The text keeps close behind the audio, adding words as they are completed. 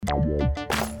Welcome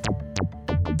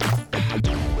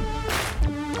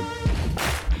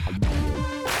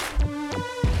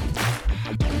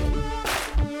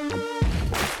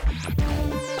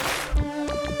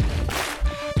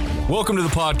to the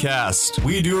podcast.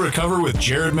 We do recover with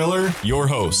Jared Miller, your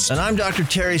host. And I'm Dr.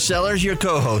 Terry Sellers, your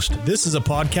co-host. This is a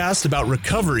podcast about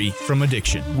recovery from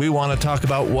addiction. We want to talk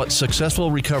about what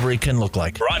successful recovery can look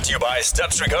like. Brought to you by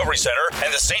Steps Recovery Center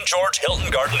and the St. George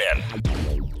Hilton Garden Inn.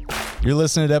 You're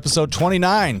listening to episode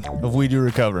 29 of We Do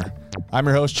Recover. I'm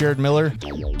your host, Jared Miller.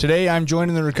 Today, I'm joined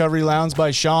in the Recovery Lounge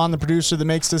by Sean, the producer that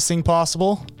makes this thing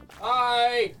possible.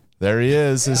 Hi. There he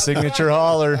is, his signature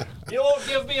holler. You won't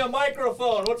give me a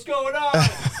microphone. What's going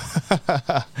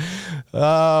on?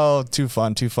 Oh, too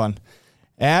fun, too fun.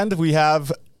 And we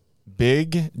have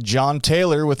Big John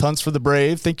Taylor with Hunts for the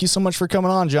Brave. Thank you so much for coming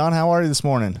on, John. How are you this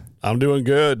morning? I'm doing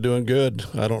good, doing good.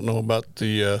 I don't know about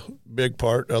the big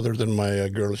part other than my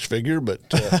girlish figure, but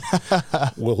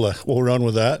we'll run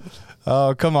with that.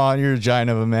 Oh, come on, you're a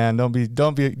giant of a man.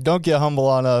 Don't get humble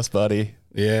on us, buddy.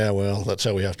 Yeah, well, that's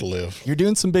how we have to live. You're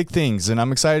doing some big things, and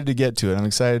I'm excited to get to it. I'm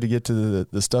excited to get to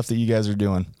the stuff that you guys are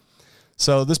doing.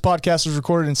 So this podcast was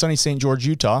recorded in sunny St. George,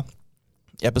 Utah.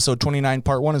 Episode 29,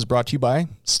 Part 1 is brought to you by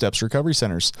Steps Recovery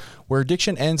Centers, where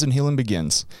addiction ends and healing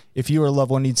begins. If you or a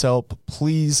loved one needs help,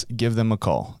 please give them a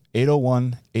call,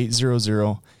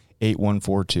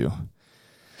 801-800-8142.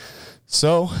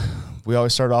 So we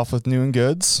always start off with new and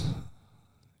goods.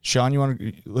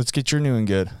 Sean, let's get your new and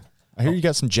good. I hear you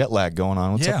got some jet lag going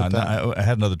on. What's up with that? I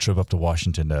had another trip up to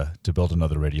Washington to build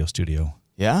another radio studio.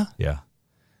 Yeah? Yeah.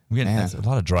 That's a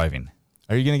lot of driving.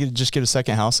 Are you going to just get a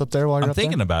second house up there while you're I'm up there?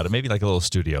 thinking about it. Maybe like a little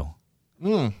studio.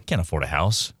 Can't afford a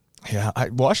house. Yeah.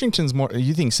 Washington's more...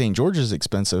 You think St. George is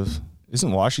expensive.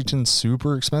 Isn't Washington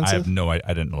super expensive?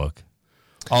 I didn't look.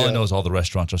 All I know is all the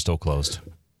restaurants are still closed.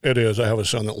 It is. I have a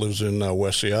son that lives in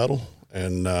West Seattle,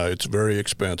 and it's very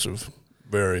expensive.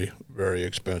 Very, very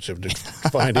expensive to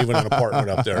find even an apartment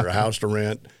up there, a house to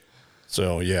rent.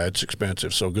 So, yeah, it's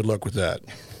expensive. So good luck with that.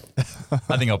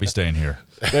 I think I'll be staying here.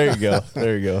 There you go.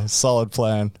 There you go. Solid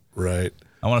plan. Right.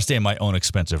 I want to stay in my own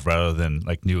expensive rather than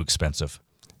like new expensive.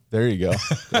 There you go.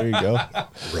 There you go.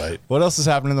 Right. What else is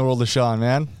happening in the world of Sean,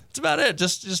 man? That's about it.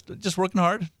 Just working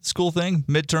hard. School thing.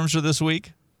 Midterms are this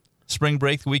week. Spring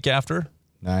break the week after.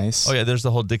 Nice. Oh, yeah, there's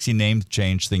the whole Dixie name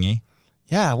change thingy.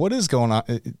 Yeah, what is going on?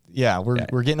 Yeah,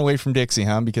 we're getting away from Dixie,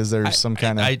 huh? Because there's some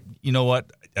kind of... You know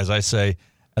what? As I say,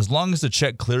 as long as the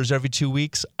check clears every 2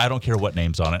 weeks, I don't care what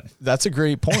name's on it. That's a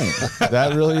great point.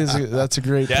 That really is. That's a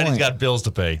great point. Daddy's got bills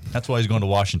to pay. That's why he's going to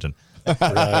Washington.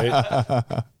 Right.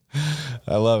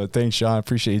 I love it. Thanks, Sean. I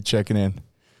appreciate you checking in.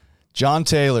 John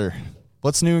Taylor,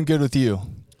 what's new and good with you?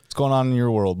 What's going on in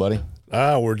your world, buddy?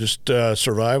 We're just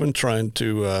surviving, trying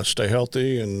to stay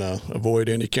healthy and avoid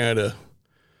any kind of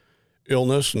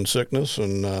illness and sickness,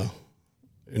 and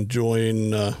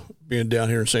enjoying being down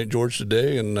here in St. George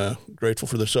today, and grateful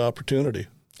for this opportunity.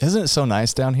 Isn't it so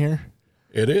nice down here?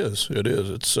 It is. It is.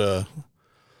 It's a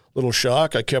little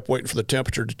shock. I kept waiting for the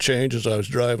temperature to change as I was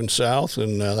driving south,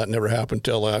 and that never happened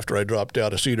until after I dropped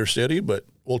out of Cedar City, but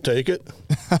we'll take it.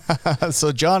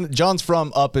 So John's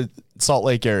from up at Salt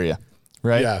Lake area,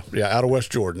 right? Yeah, out of West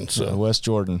Jordan. So West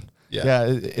Jordan. Yeah.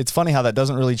 It's funny how that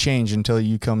doesn't really change until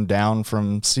you come down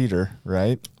from Cedar,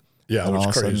 right? Yeah, and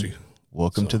it's crazy.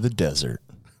 Welcome to the desert.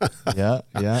 Yeah.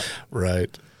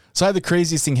 Right. So I had the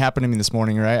craziest thing happen to me this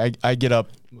morning, right? I get up,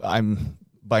 I'm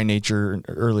by nature an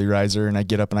early riser, and I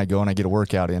get up and I go and I get a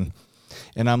workout in.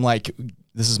 And I'm like,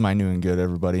 this is my new and good,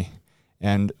 everybody.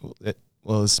 And, this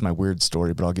is my weird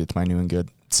story, but I'll get to my new and good.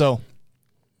 So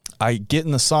I get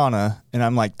in the sauna and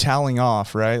I'm like toweling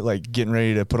off, right? Like getting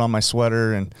ready to put on my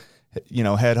sweater and,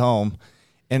 head home.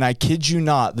 And I kid you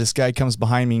not, this guy comes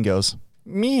behind me and goes,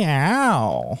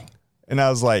 meow. And I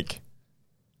was like,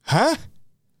 huh?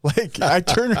 Like, I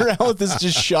turned around with this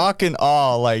just shock and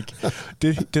awe. Like,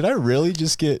 did I really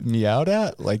just get meowed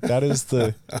at? Like, that is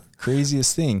the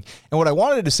craziest thing. And what I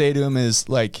wanted to say to him is,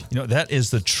 like... that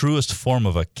is the truest form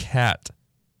of a cat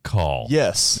call.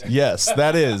 Yes,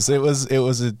 that is. It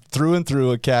was a through and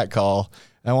through a cat call.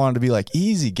 I wanted to be like,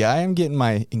 easy, guy. I'm getting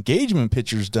my engagement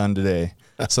pictures done today.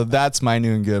 So that's my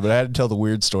new and good. But I had to tell the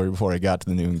weird story before I got to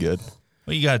the new and good.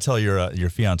 Well, you got to tell your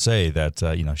fiance that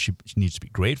she needs to be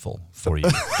grateful for you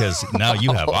because now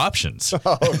you have options.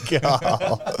 Oh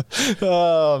God!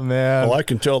 Oh man! Well, I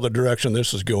can tell the direction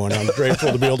this is going. I'm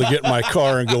grateful to be able to get in my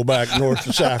car and go back north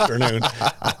this afternoon.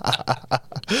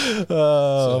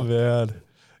 Man,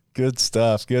 good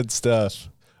stuff. Good stuff.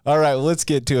 All right, well, let's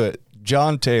get to it.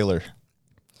 John Taylor,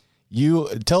 you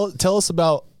tell us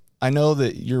about. I know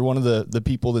that you're one of the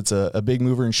people that's a big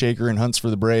mover and shaker and hunts for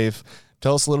the brave.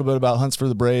 Tell us a little bit about Hunts for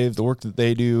the Brave, the work that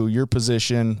they do, your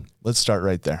position. Let's start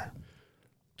right there.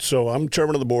 So I'm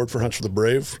chairman of the board for Hunts for the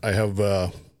Brave. I have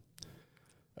a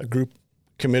group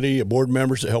committee of board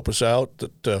members that help us out,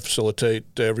 that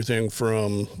facilitate everything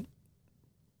from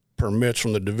permits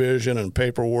from the division and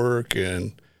paperwork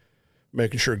and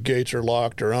making sure gates are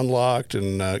locked or unlocked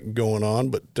and going on.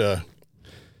 But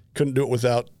couldn't do it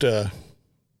without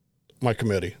my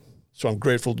committee. So I'm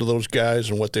grateful to those guys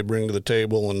and what they bring to the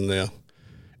table and the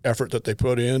effort that they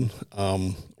put in.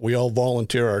 We all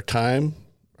volunteer our time,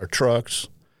 our trucks.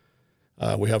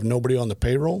 We have nobody on the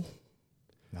payroll.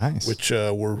 Nice. Which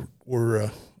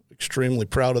we're extremely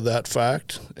proud of that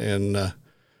fact. And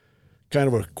kind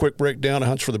of a quick breakdown of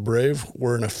Hunts for the Brave.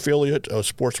 We're an affiliate of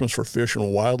Sportsmen for Fish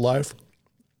and Wildlife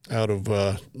out of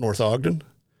North Ogden.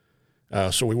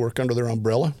 So we work under their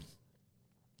umbrella.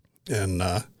 And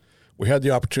we had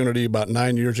the opportunity about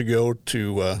 9 years ago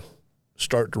to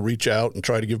start to reach out and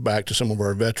try to give back to some of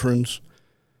our veterans.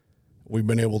 We've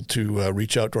been able to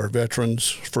reach out to our veterans,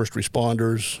 first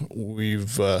responders.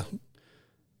 We've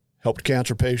helped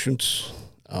cancer patients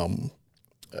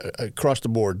across the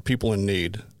board, people in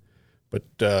need. But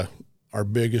our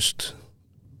biggest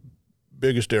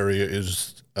area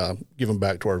is giving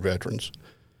back to our veterans.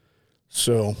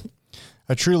 So,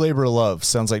 a true labor of love.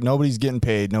 Sounds like nobody's getting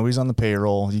paid. Nobody's on the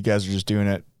payroll. You guys are just doing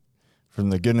it from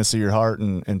the goodness of your heart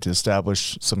and to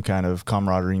establish some kind of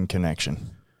camaraderie and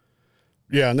connection.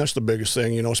 Yeah, and that's the biggest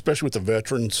thing, especially with the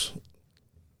veterans.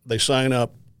 They sign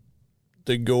up,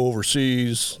 they go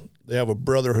overseas, they have a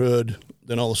brotherhood,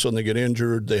 then all of a sudden they get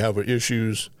injured, they have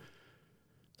issues,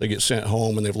 they get sent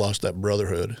home, and they've lost that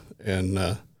brotherhood.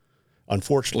 And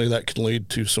unfortunately, that can lead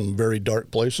to some very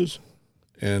dark places.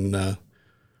 And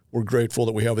we're grateful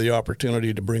that we have the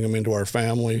opportunity to bring them into our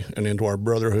family and into our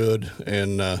brotherhood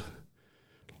and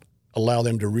allow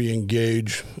them to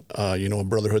re-engage, a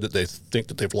brotherhood that they think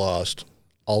that they've lost.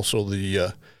 Also,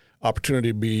 the opportunity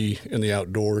to be in the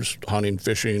outdoors, hunting,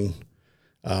 fishing.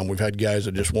 We've had guys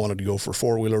that just wanted to go for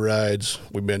four-wheeler rides.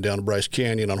 We've been down to Bryce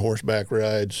Canyon on horseback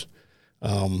rides.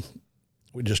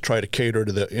 We just try to cater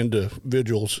to the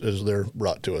individuals as they're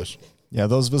brought to us. Yeah,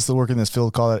 those of us that work in this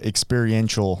field call it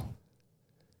experiential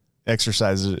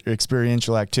exercises,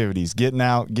 experiential activities, getting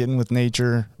out, getting with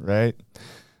nature, right?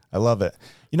 I love it.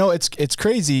 It's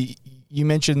crazy. You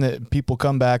mentioned that people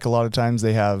come back a lot of times,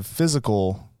 they have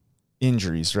physical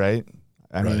injuries, right?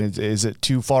 I mean, is it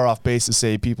too far off base to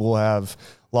say people have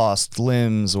lost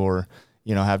limbs or,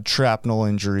 have shrapnel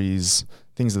injuries,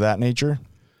 things of that nature?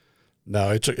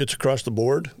 No, it's across the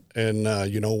board. And,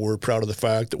 we're proud of the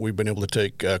fact that we've been able to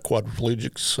take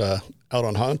quadriplegics out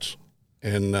on hunts.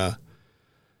 And,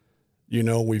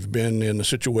 we've been in a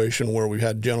situation where we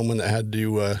had gentlemen that had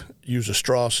to use a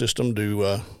straw system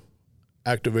to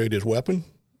activate his weapon.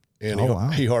 And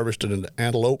he harvested an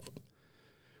antelope.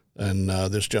 And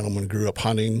this gentleman grew up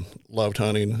hunting, loved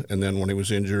hunting. And then when he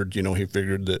was injured, he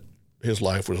figured that his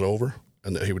life was over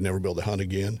and that he would never be able to hunt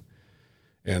again.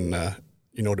 And,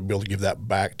 to be able to give that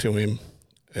back to him,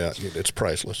 it's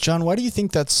priceless. John, why do you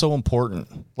think that's so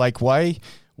important? Like, why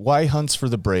Hunts for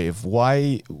the Brave?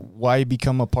 Why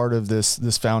become a part of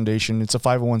this foundation? It's a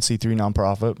 501c3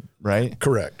 nonprofit, right?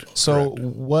 Correct. So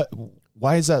Correct.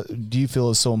 why is that, do you feel,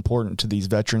 is so important to these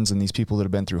veterans and these people that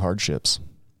have been through hardships?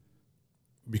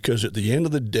 Because at the end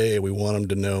of the day, we want them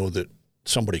to know that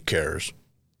somebody cares.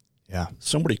 Yeah.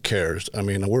 Somebody cares. I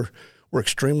mean, we're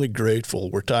extremely grateful.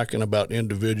 We're talking about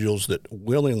individuals that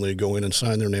willingly go in and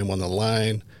sign their name on the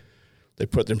line. They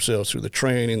put themselves through the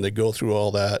training. They go through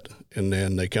all that, and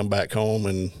then they come back home,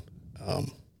 and,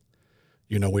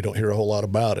 we don't hear a whole lot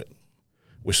about it.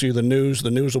 We see the news.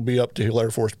 The news will be up to Hill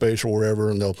Air Force Base or wherever,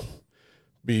 and they'll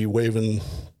be waving,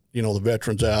 the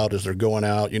veterans out as they're going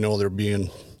out. They're being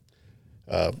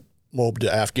moved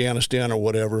to Afghanistan or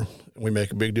whatever. And we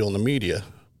make a big deal in the media,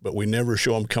 but we never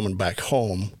show them coming back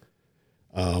home.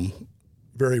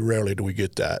 Very rarely do we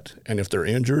get that. And if they're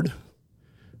injured,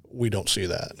 we don't see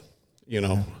that,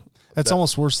 That's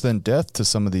almost worse than death to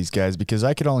some of these guys, because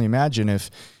I could only imagine if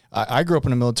I grew up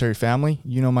in a military family,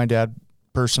 my dad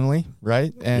personally,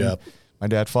 right? And Yep. My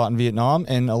dad fought in Vietnam.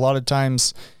 And a lot of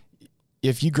times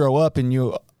if you grow up and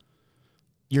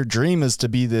your dream is to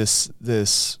be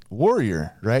this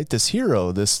warrior, right? This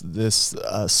hero, this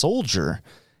soldier,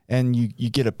 and you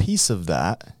get a piece of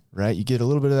that, right? You get a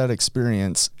little bit of that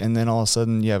experience, and then all of a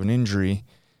sudden you have an injury.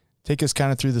 Take us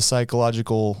kind of through the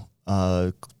psychological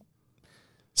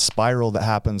spiral that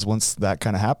happens once that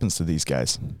kind of happens to these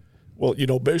guys. Well,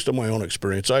 based on my own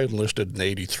experience, I enlisted in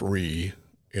 83,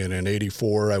 and in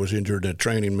 84 I was injured in a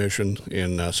training mission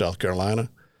in South Carolina.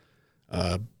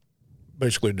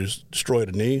 Basically just destroyed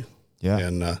a knee. Yeah.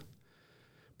 And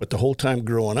but the whole time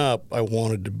growing up, I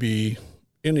wanted to be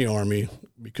in the Army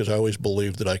because I always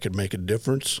believed that I could make a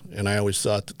difference, and I always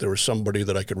thought that there was somebody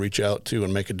that I could reach out to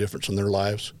and make a difference in their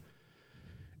lives.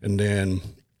 And then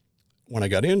when I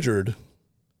got injured,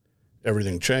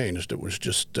 everything changed. It was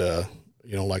just,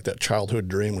 like that childhood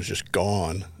dream was just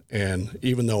gone. And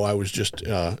even though I was just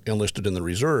enlisted in the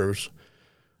reserves,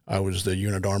 I was the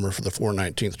unit armor for the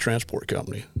 419th Transport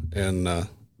Company. And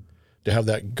to have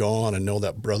that gone and know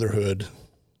that brotherhood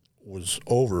was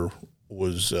over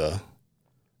was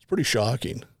it's pretty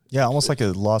shocking. Yeah, almost like a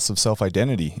loss of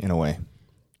self-identity in a way.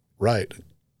 Right,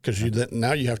 because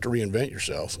now you have to reinvent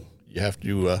yourself. You have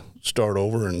to start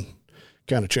over and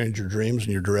kind of change your dreams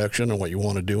and your direction and what you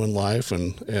want to do in life,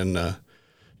 and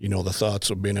the thoughts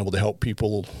of being able to help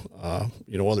people,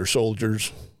 other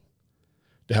soldiers.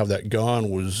 To have that gone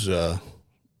was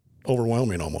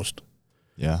overwhelming almost.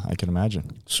 Yeah, I can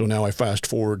imagine. So now I fast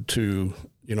forward to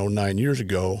 9 years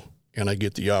ago, and I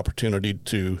get the opportunity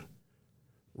to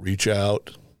reach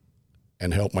out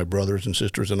and help my brothers and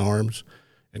sisters in arms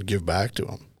and give back to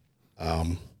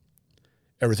them.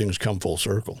 Everything's come full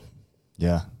circle.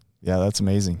 Yeah. Yeah, that's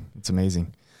amazing. It's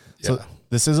amazing. Yeah. So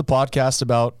this is a podcast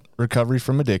about recovery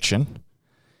from addiction.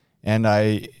 And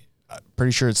I'm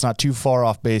pretty sure it's not too far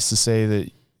off base to say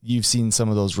that you've seen some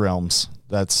of those realms.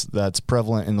 That's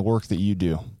prevalent in the work that you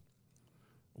do.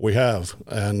 We have.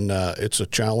 And it's a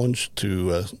challenge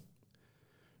to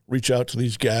reach out to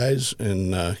these guys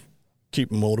and keep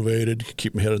them motivated,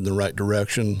 keep them headed in the right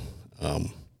direction.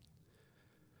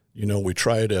 We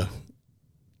try to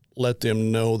let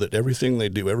them know that everything they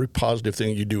do, every positive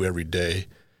thing you do every day,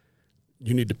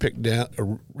 you need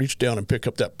to reach down and pick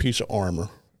up that piece of armor.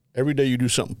 Every day you do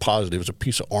something positive, it's a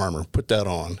piece of armor. Put that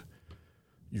on.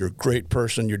 You're a great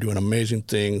person. You're doing amazing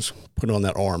things. Put on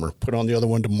that armor. Put on the other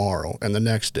one tomorrow and the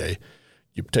next day.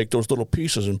 You take those little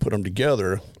pieces and put them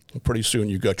together, and pretty soon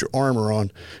you got your armor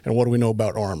on. And what do we know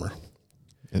about armor?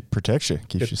 It protects you,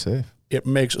 keeps you safe. It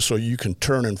makes it so you can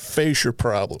turn and face your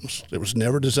problems. It was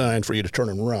never designed for you to turn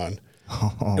and run.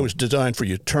 Oh. It was designed for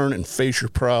you to turn and face your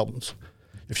problems.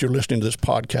 If you're listening to this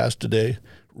podcast today,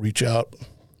 reach out,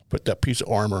 put that piece of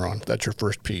armor on. That's your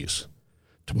first piece.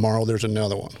 Tomorrow there's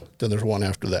another one. Then there's one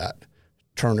after that.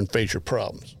 Turn and face your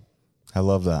problems. I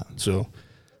love that. So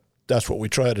that's what we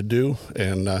try to do,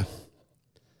 and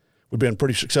we've been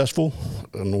pretty successful,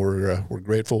 and we're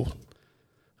grateful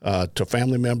to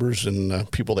family members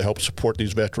and people that help support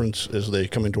these veterans as they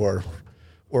come into our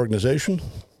organization.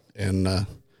 And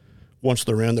once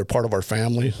they're in, they're part of our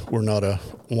family. We're not a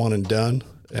one and done,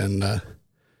 and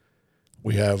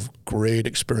we have great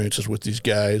experiences with these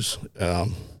guys,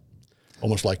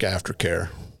 almost like aftercare.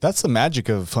 That's the magic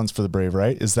of Hunts for the Brave,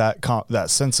 right? Is that that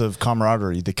sense of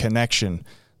camaraderie, the connection,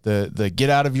 the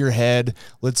get out of your head.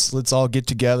 Let's all get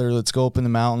together. Let's go up in the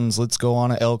mountains. Let's go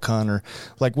on an elk hunt. Or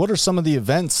like, what are some of the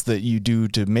events that you do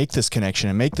to make this connection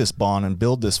and make this bond and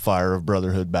build this fire of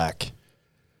brotherhood back?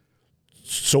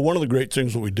 So one of the great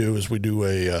things that we do is we do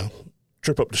a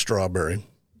trip up to Strawberry.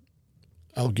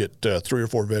 I'll get 3 or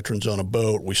 4 veterans on a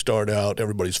boat. We start out,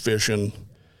 everybody's fishing.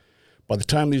 By the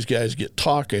time these guys get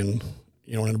talking,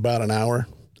 in about an hour,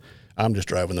 I'm just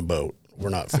driving the boat. We're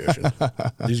not fishing.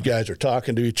 These guys are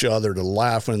talking to each other, they're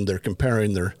laughing, they're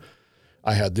comparing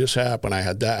I had this happen, I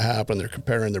had that happen, they're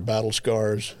comparing their battle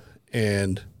scars.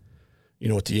 And,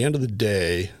 at the end of the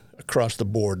day, across the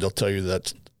board, they'll tell you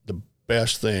that's the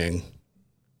best thing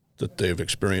that they've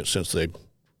experienced since they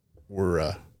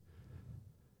were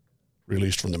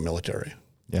released from the military.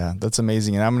 Yeah, that's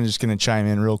amazing. And I'm just going to chime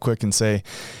in real quick and say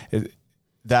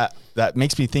that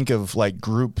makes me think of like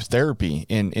group therapy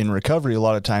in recovery. A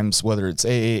lot of times, whether it's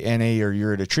AA, NA, or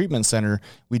you're at a treatment center,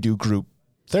 we do group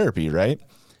therapy, right?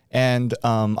 And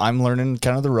I'm learning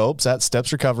kind of the ropes at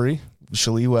Steps Recovery.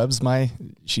 Shalee Webb's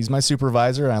she's my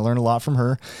supervisor, and I learn a lot from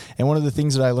her. And one of the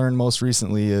things that I learned most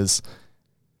recently is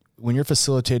when you're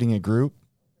facilitating a group,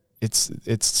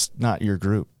 it's not your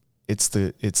group. It's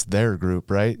their group,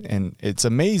 right? And it's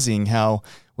amazing how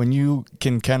when you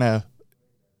can kind of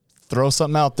throw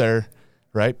something out there,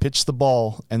 right? Pitch the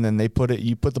ball, and then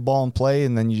you put the ball in play,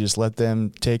 and then you just let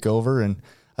them take over. And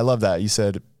I love that. You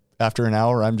said after an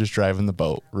hour, I'm just driving the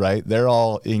boat, right? They're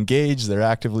all engaged. They're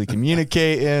actively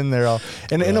communicating. They're all,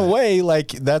 and in a way, like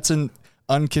that's an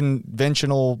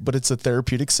unconventional, but it's a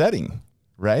therapeutic setting,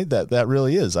 right? That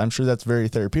really is. I'm sure that's very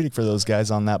therapeutic for those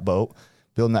guys on that boat,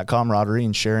 building that camaraderie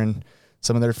and sharing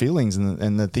some of their feelings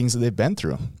and the things that they've been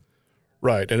through.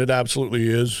 Right, and it absolutely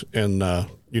is. And,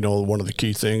 one of the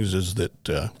key things is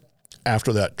that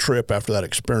after that trip, after that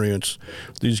experience,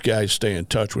 these guys stay in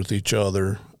touch with each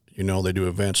other. They do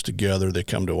events together. They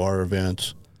come to our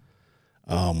events.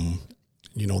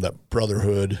 That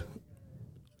brotherhood,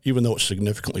 even though it's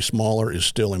significantly smaller, is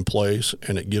still in place,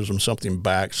 and it gives them something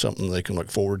back, something they can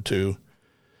look forward to.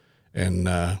 And,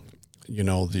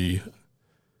 the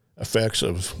effects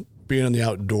of being in the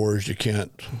outdoors,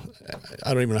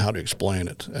 I don't even know how to explain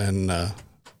it. And,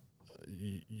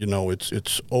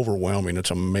 it's overwhelming. It's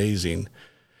amazing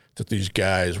that these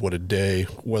guys, what a day,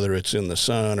 whether it's in the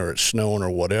sun or it's snowing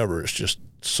or whatever, it's just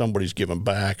somebody's giving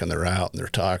back, and they're out and they're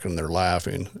talking and they're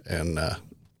laughing, and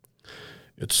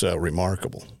it's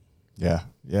remarkable. Yeah.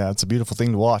 It's a beautiful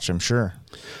thing to watch, I'm sure.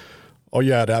 Oh,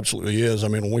 yeah, it absolutely is. I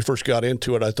mean, when we first got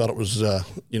into it, I thought it was,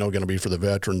 going to be for the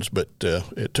veterans, but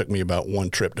it took me about one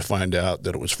trip to find out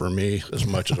that it was for me as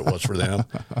much as it was for them.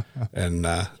 And,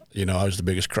 I was the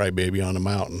biggest crybaby on the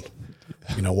mountain,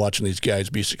 watching these guys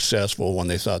be successful when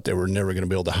they thought they were never going to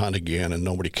be able to hunt again, and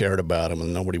nobody cared about them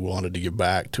and nobody wanted to give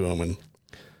back to them. And,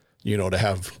 to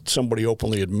have somebody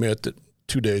openly admit that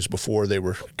 2 days before they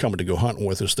were coming to go hunting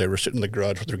with us, they were sitting in the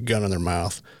garage with their gun in their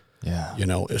mouth. Yeah.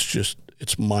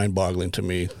 It's mind-boggling to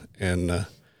me. And,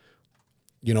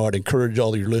 I'd encourage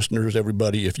all your listeners,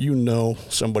 everybody, if you know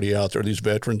somebody out there, these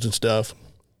veterans and stuff,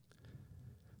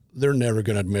 they're never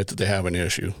going to admit that they have an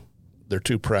issue. They're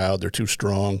too proud. They're too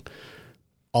strong.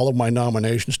 All of my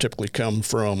nominations typically come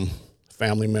from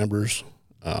family members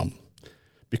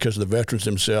because the veterans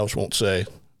themselves won't say,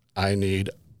 I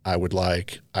would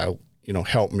like,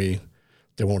 help me.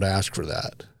 They won't ask for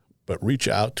that. But reach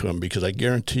out to them, because I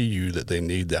guarantee you that they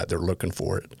need that. They're looking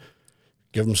for it.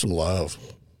 Give them some love.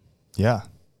 Yeah,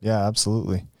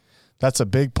 absolutely. That's a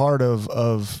big part of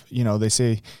they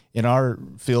say in our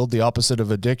field, the opposite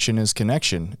of addiction is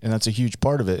connection. And that's a huge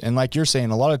part of it. And like you're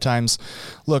saying, a lot of times,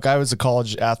 look, I was a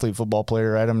college athlete, football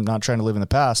player, right? I'm not trying to live in the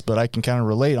past, but I can kind of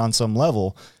relate on some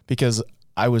level, because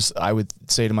I would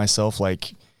say to myself,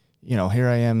 like, here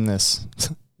I am, this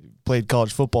played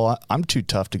college football. I'm too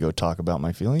tough to go talk about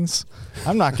my feelings.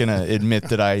 I'm not going to admit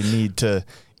that I need to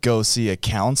go see a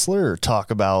counselor or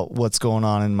talk about what's going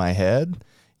on in my head,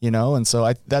 and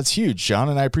so that's huge, John.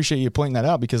 And I appreciate you pointing that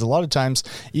out, because a lot of times,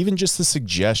 even just the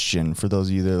suggestion for those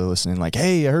of you that are listening, like,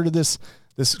 hey, I heard of this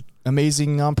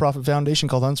amazing nonprofit foundation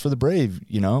called Hunts for the Brave,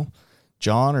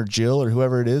 John or Jill or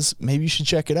whoever it is, maybe you should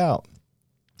check it out.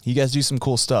 You guys do some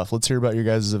cool stuff. Let's hear about your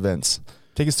guys' events.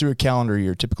 Take us through a calendar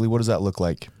year. Typically, what does that look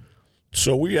like?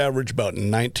 So we average about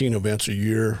 19 events a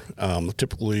year.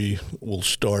 Typically, we'll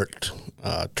start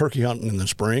turkey hunting in the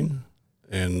spring,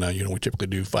 and we typically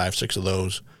do 5-6 of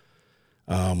those.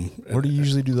 Where do you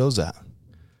usually do those at?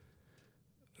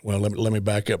 Well, let me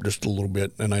back up just a little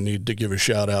bit, and I need to give a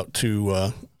shout out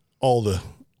to all the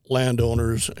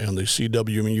landowners and the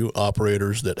CWMU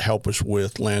operators that help us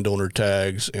with landowner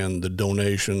tags and the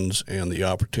donations and the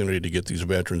opportunity to get these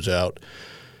veterans out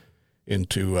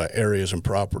into areas and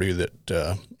property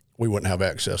that we wouldn't have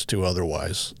access to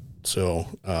otherwise. So,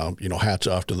 hats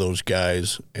off to those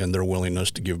guys and their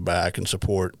willingness to give back and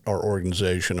support our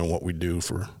organization and what we do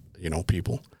for,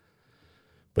 people.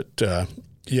 But,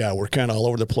 we're kind of all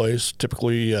over the place.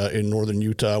 Typically in northern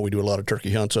Utah, we do a lot of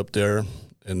turkey hunts up there.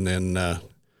 And then,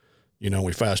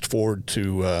 we fast forward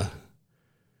to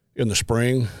in the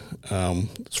spring.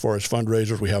 As far as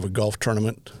fundraisers, we have a golf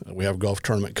tournament. We have a golf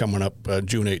tournament coming up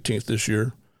June 18th this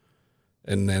year.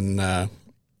 And then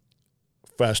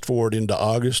fast forward into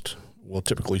August, we'll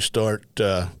typically start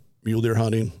mule deer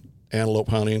hunting, antelope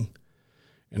hunting.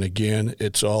 And again,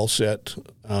 it's all set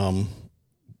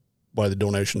by the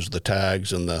donations of the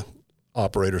tags and the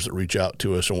operators that reach out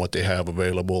to us and what they have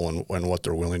available and what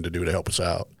they're willing to do to help us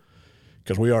out.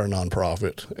 Because we are a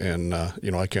nonprofit, and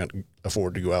I can't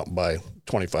afford to go out and buy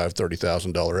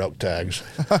 $25,000, $30,000 elk tags.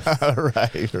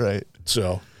 Right.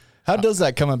 So, how does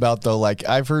that come about, though? Like,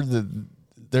 I've heard that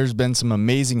there's been some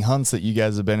amazing hunts that you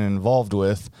guys have been involved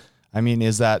with. I mean,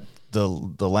 is that the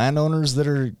landowners that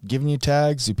are giving you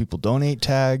tags? Do people donate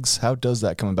tags? How does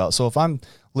that come about? So, if I'm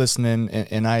listening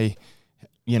and I,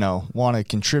 want to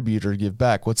contribute or give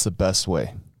back, what's the best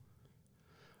way?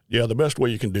 Yeah, the best way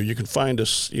you can find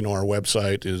us, our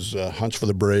website is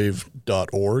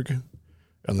huntsforthebrave.org,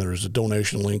 and there's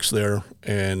donation links there.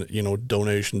 And,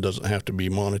 donation doesn't have to be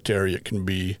monetary. It can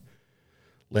be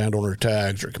landowner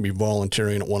tags, or it can be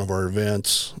volunteering at one of our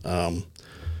events.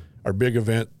 Our big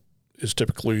event is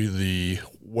typically the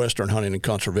Western Hunting and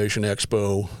Conservation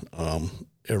Expo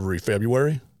every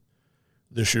February.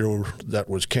 This year that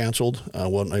was canceled. I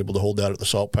wasn't able to hold that at the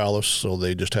Salt Palace, so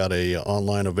they just had a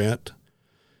online event.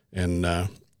 And,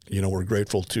 we're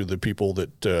grateful to the people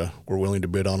that were willing to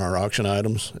bid on our auction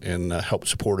items and help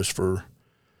support us for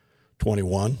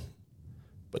 21.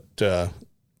 But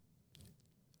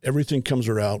everything comes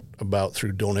about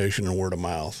through donation and word of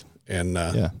mouth. And,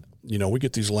 you know, we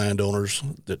get these landowners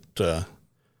that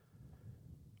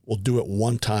will do it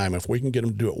one time. If we can get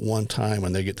them to do it one time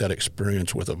and they get that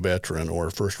experience with a veteran or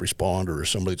a first responder or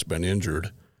somebody that's been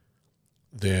injured,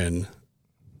 then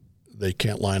they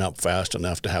can't line up fast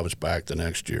enough to have us back the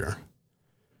next year,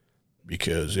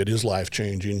 because it is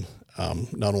life-changing,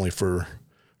 not only for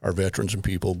our veterans and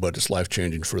people, but it's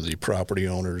life-changing for the property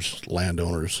owners,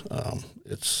 landowners.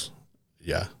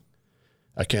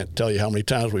 I can't tell you how many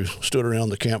times we've stood around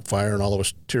the campfire and all of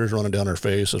us tears running down our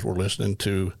face as we're listening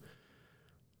to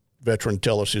veteran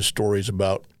tell us his stories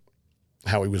about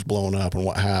how he was blown up and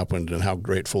what happened and how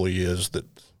grateful he is that,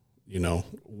 you know,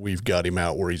 we've got him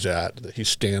out where he's at, that he's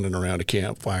standing around a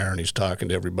campfire and he's talking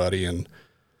to everybody. And,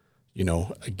 you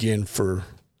know, again, for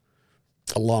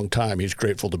a long time, he's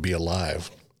grateful to be alive.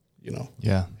 You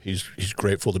know, he's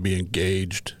grateful to be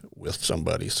engaged with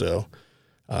somebody. So,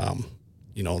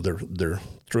 you know, they're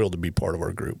thrilled to be part of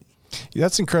our group.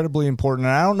 That's incredibly important.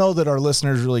 And I don't know that our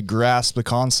listeners really grasp the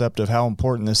concept of how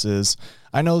important this is.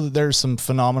 I know that there's some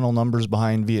phenomenal numbers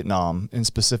behind Vietnam, and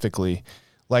specifically,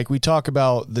 like we talk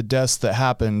about the deaths that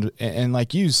happened, and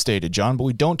like you stated, John, but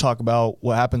we don't talk about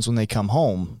what happens when they come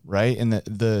home, right? And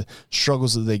the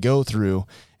struggles that they go through.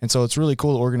 And so it's really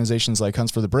cool that organizations like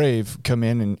Hunts for the Brave come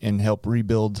in and help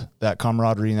rebuild that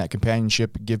camaraderie and that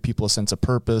companionship, give people a sense of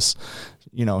purpose,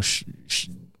 you know,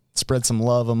 spread some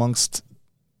love amongst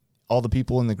all the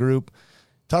people in the group.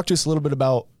 Talk to us a little bit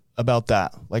about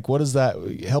that. Like, what does that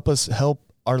help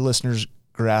our listeners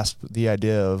grasp the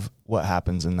idea of what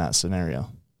happens in that scenario?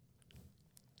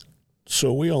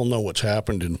 So we all know what's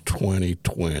happened in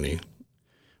 2020.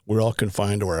 We're all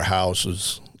confined to our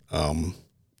houses.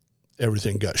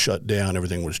 Everything got shut down.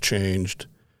 Everything was changed.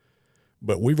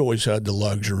 But we've always had the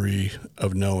luxury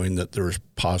of knowing that there's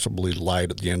possibly light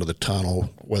at the end of the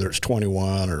tunnel, whether it's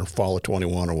 21 or fall of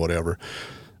 21 or whatever.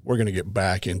 We're going to get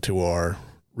back into our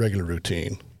regular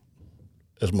routine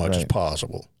as much as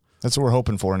possible. That's what we're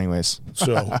hoping for anyways.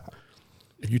 So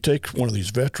if you take one of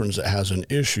these veterans that has an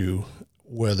issue,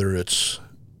 whether it's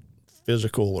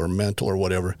physical or mental or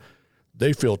whatever,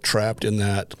 they feel trapped in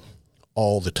that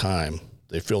all the time.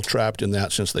 They feel trapped in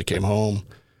that since they came home.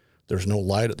 There's no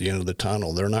light at the end of the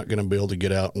tunnel. They're not going to be able to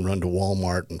get out and run to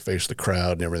Walmart and face the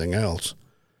crowd and everything else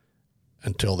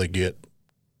until they get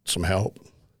some help.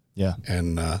 Yeah.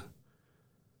 And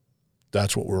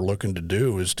that's what we're looking to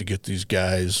do, is to get these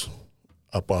guys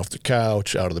up off the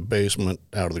couch, out of the basement,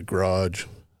 out of the garage.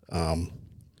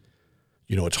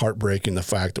 You know, it's heartbreaking, the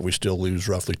fact that we still lose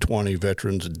roughly 20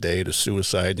 veterans a day to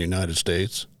suicide in the United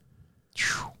States.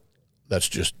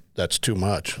 That's too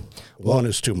much. One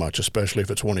is too much, especially if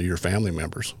it's one of your family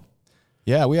members.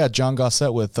 Yeah, we had John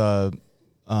Gossett with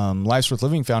Life's Worth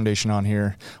Living Foundation on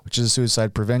here, which is a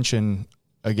suicide prevention,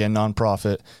 again,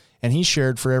 nonprofit. And he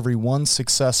shared, for every one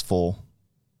successful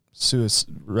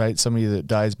suicide, right, somebody that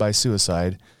dies by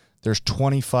suicide, there's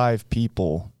 25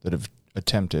 people that have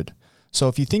attempted. So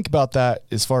if you think about that,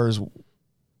 as far as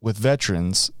with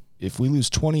veterans, if we lose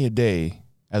 20 a day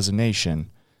as a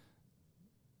nation,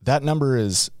 that number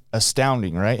is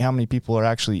astounding, right? How many people are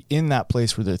actually in that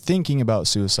place where they're thinking about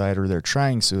suicide or they're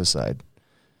trying suicide?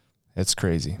 It's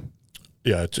crazy.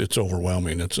 Yeah, it's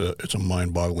overwhelming. It's a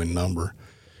mind-boggling number.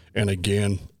 And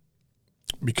again,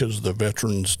 because the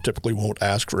veterans typically won't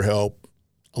ask for help,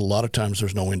 a lot of times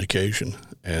there's no indication.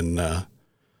 And,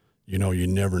 you know, you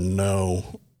never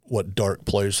know what dark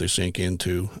place they sink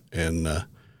into. And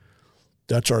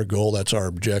that's our goal. That's our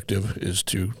objective, is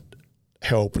to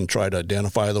help and try to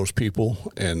identify those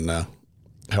people and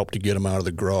help to get them out of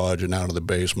the garage and out of the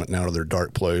basement and out of their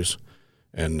dark place,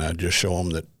 and just show them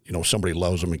that, you know, somebody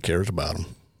loves them and cares about them.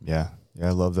 Yeah, I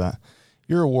love that.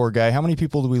 You're a war guy. How many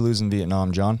people do we lose in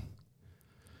Vietnam, John?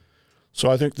 So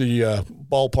I think the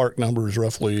ballpark number is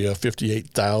roughly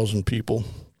 58,000 people.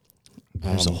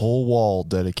 There's a whole wall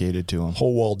dedicated to them.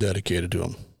 Whole wall dedicated to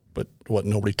them. But what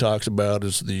nobody talks about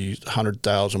is the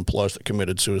 100,000 plus that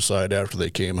committed suicide after they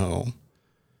came home.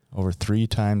 Over 3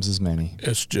 times as many.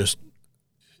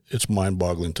 It's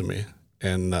mind-boggling to me.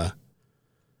 And,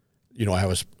 you know, I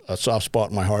have a soft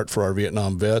spot in my heart for our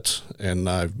Vietnam vets, and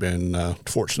I've been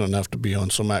fortunate enough to be on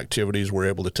some activities. We're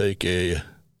able to take a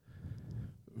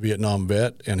Vietnam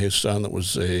vet and his son that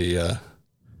was a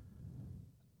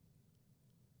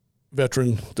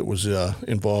veteran that was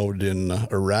involved in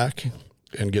Iraq,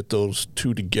 and get those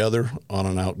two together on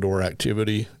an outdoor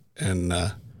activity. And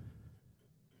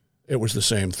it was the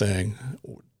same thing.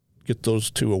 Get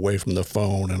those two away from the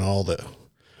phone and all the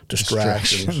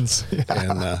distractions. Yeah.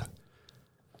 And,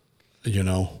 you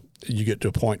know, you get to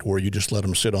a point where you just let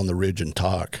them sit on the ridge and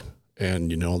talk.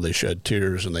 And, you know, they shed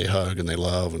tears and they hug and they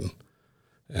love.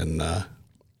 And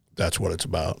that's what it's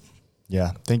about.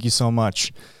 Yeah. Thank you so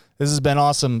much. This has been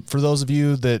awesome. For those of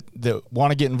you that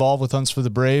want to get involved with Hunts for the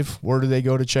Brave, where do they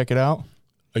go to check it out?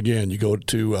 Again, you go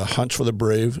to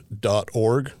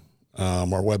huntsforthebrave.org.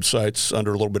 Our website's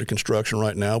under a little bit of construction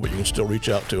right now, but you can still reach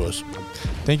out to us.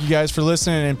 Thank you guys for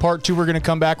listening. In part 2, we're going to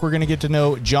come back. We're going to get to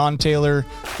know John Taylor,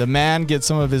 the man, get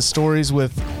some of his stories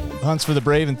with Hunts for the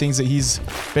Brave and things that he's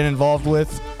been involved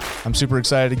with. I'm super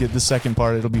excited to get the second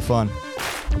part. It'll be fun.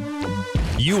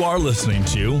 You are listening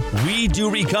to We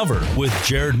Do Recover with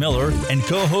Jared Miller and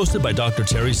co-hosted by Dr.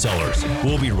 Terry Sellers.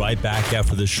 We'll be right back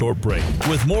after this short break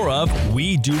with more of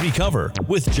We Do Recover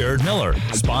with Jared Miller,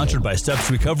 sponsored by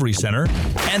Steps Recovery Center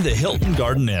and the Hilton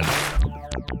Garden Inn.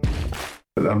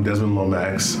 I'm Desmond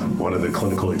Lomax, one of the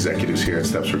clinical executives here at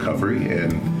Steps Recovery,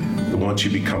 and once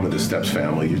you become of the Steps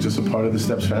family, you're just a part of the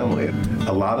Steps family.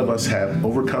 A lot of us have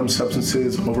overcome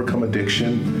substances, overcome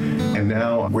addiction, and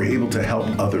now we're able to help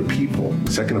other people.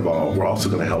 Second of all, we're also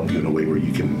going to help you in a way where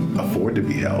you can afford to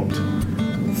be helped.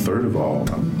 Third of all,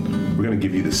 we're going to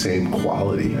give you the same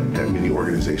quality that many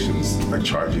organizations are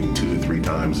charging 2 to 3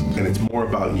 times, and it's more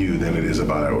about you than it is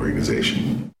about our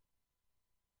organization.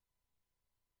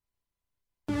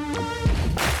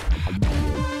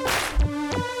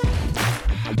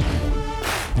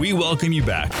 We welcome you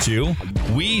back to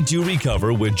We Do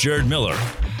Recover with Jared Miller,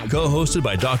 co-hosted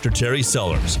by Dr. Terry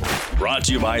Sellers. Brought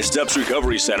to you by Steps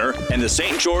Recovery Center and the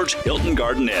St. George Hilton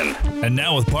Garden Inn. And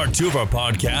now with part 2 of our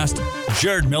podcast,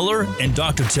 Jared Miller and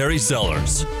Dr. Terry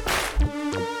Sellers.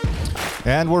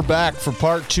 And we're back for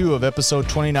part 2 of episode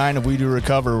 29 of We Do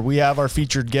Recover. We have our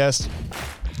featured guest,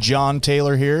 John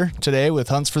Taylor, here today with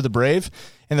Hunts for the Brave.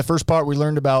 In the first part, we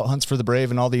learned about Hunts for the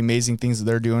Brave and all the amazing things that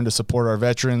they're doing to support our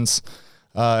veterans.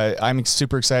 I'm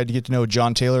super excited to get to know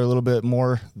John Taylor a little bit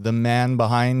more, the man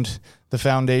behind the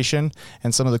foundation,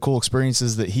 and some of the cool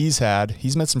experiences that he's had.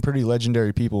 He's met some pretty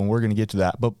legendary people, and we're going to get to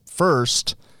that. But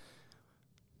first,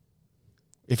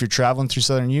 if you're traveling through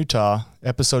Southern Utah,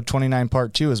 episode 29,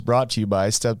 part 2 is brought to you by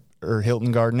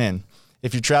Hilton Garden Inn.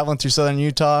 If you're traveling through Southern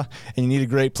Utah and you need a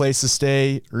great place to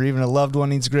stay, or even a loved one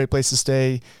needs a great place to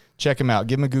stay, check them out.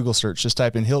 Give them a Google search. Just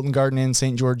type in Hilton Garden Inn,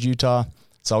 St. George, Utah.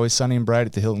 It's always sunny and bright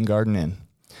at the Hilton Garden Inn.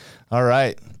 All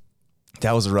right.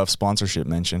 That was a rough sponsorship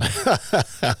mention.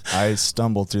 I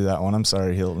stumbled through that one. I'm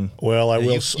sorry, Hilton. Well,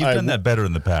 You've done that better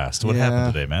in the past. What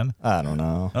happened today, man? I don't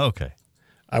know. Okay.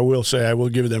 I will say I will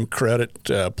give them credit.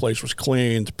 Place was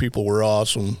clean. The people were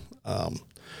awesome.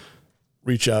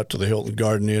 Reach out to the Hilton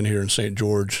Garden Inn here in St.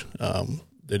 George.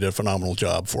 They did a phenomenal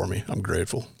job for me. I'm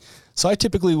grateful. So I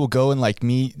typically will go and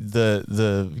meet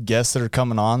the guests that are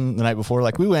coming on the night before.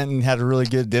 We went and had a really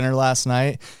good dinner last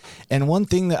night. And one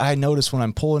thing that I noticed when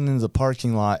I'm pulling into the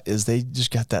parking lot is they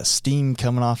just got that steam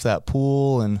coming off that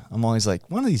pool. And I'm always like,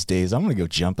 one of these days I'm going to go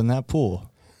jump in that pool.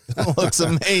 It looks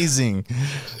amazing.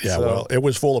 Yeah, well, it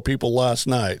was full of people last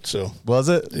night. So was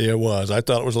it? Yeah, it was. I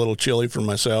thought it was a little chilly for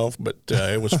myself, but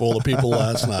it was full of people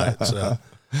last night. So.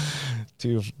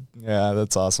 Yeah,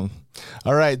 that's awesome.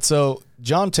 All right, so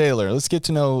John Taylor, let's get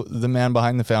to know the man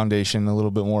behind the foundation a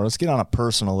little bit more. Let's get on a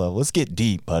personal level. Let's get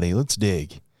deep, buddy. Let's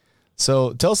dig.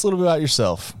 So tell us a little bit about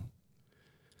yourself.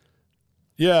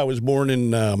 Yeah, I was born in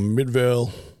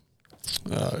Midvale.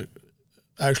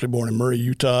 Actually born in Murray,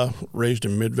 Utah, raised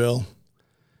in Midvale.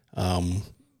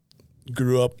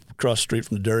 Grew up across the street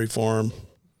from the dairy farm.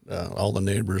 All the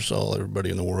neighbors, everybody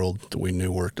in the world that we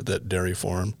knew worked at that dairy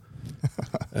farm.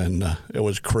 And it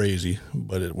was crazy,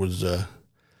 but it was a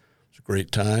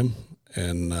great time.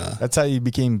 And that's how you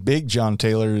became big, John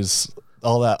Taylor, is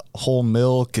all that whole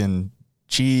milk and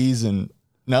cheese and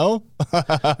no?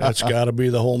 That's got to be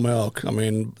the whole milk. I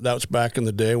mean, that was back in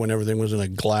the day when everything was in a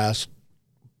glass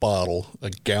bottle, a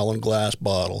gallon glass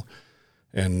bottle.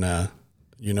 And,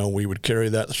 we would carry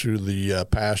that through the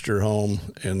pasture home,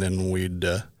 and then we'd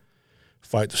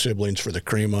fight the siblings for the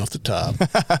cream off the top.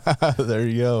 There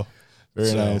you go.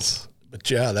 Very nice.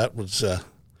 But yeah, that was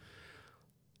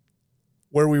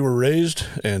where we were raised,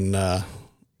 and I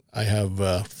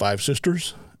have 5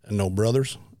 sisters and no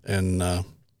brothers. And,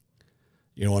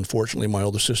 unfortunately, my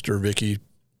oldest sister, Vicky,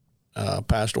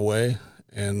 passed away,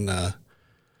 and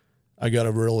I got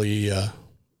a really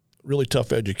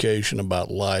tough education about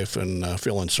life and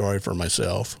feeling sorry for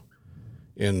myself.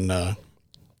 In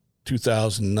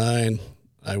 2009,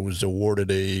 I was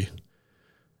awarded a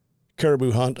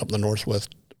caribou hunt up in the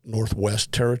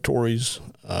Northwest Territories,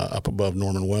 up above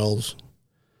Norman Wells.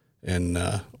 And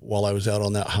while I was out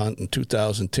on that hunt in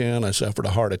 2010, I suffered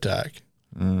a heart attack.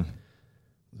 Mm.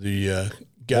 The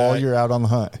guy, while you're out on the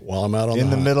hunt? While I'm out on the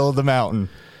hunt. In the middle of the mountain?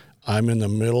 I'm in the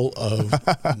middle of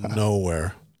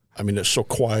nowhere. I mean, it's so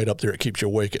quiet up there, it keeps you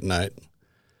awake at night.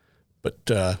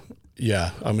 But,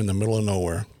 yeah, I'm in the middle of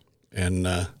nowhere. And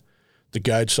the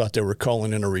guides thought they were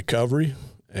calling in a recovery.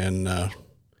 And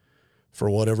for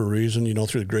whatever reason,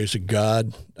 through the grace of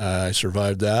God, I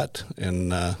survived that.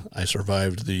 And I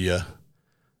survived the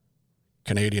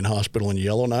Canadian hospital in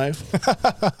Yellowknife.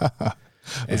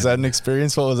 Was that an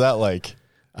experience? What was that like?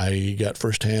 I got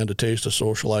firsthand a taste of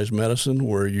socialized medicine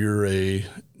where you're a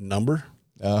number.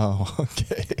 Oh,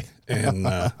 okay. And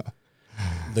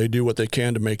they do what they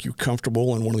can to make you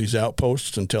comfortable in one of these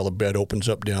outposts until the bed opens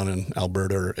up down in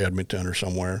Alberta or Edmonton or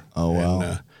somewhere. Oh, wow.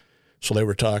 And, so they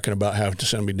were talking about having to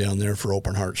send me down there for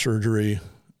open heart surgery.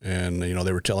 And,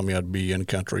 they were telling me I'd be in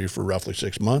country for roughly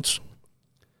 6 months.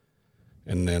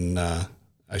 And then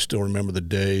I still remember the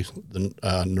day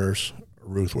the nurse,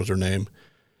 Ruth was her name,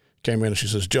 came in and she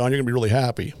says, "John, you're going to be really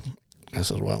happy." I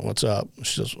said, "Well, what's up?"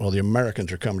 She says, "Well, the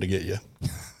Americans are coming to get you."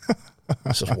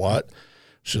 I says, "What?"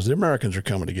 She says, "The Americans are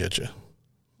coming to get you."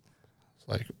 It's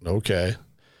like, okay,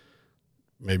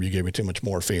 maybe you gave me too much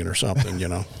morphine or something,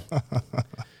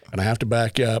 And I have to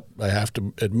back up. I have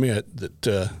to admit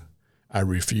that I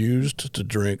refused to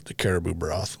drink the caribou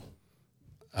broth.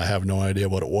 I have no idea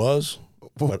what it was,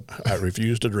 but I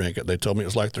refused to drink it. They told me it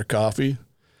was like their coffee.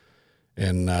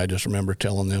 And I just remember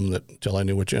telling them that until I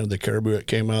knew which end of the caribou it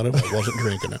came out of, I wasn't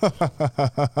drinking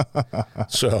it.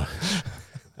 So,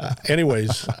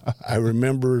 anyways, I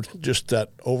remember just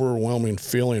that overwhelming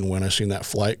feeling when I seen that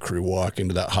flight crew walk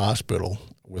into that hospital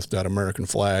with that American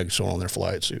flag sewn on their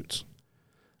flight suits.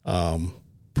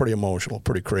 Pretty emotional,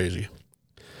 pretty crazy.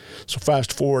 So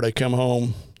fast forward, I come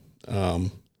home.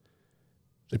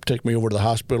 They take me over to the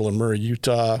hospital in Murray,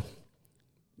 Utah.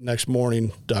 Next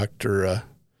morning, doctor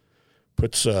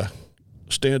puts a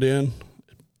stent in.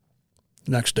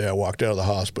 Next day, I walked out of the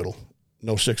hospital.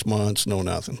 No 6 months, no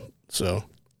nothing. So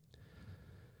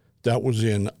that was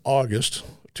in August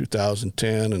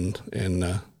 2010,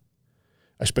 and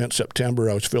I spent September.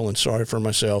 I was feeling sorry for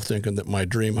myself, thinking that my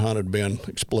dream hunt had been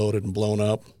exploded and blown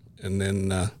up. And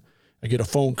then I get a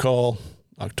phone call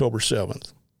October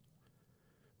 7th.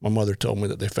 My mother told me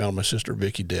that they found my sister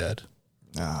Vicky dead.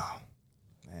 Oh,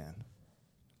 man.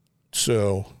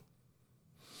 So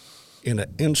in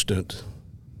an instant,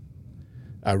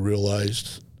 I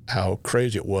realized how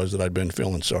crazy it was that I'd been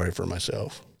feeling sorry for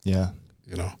myself. Yeah.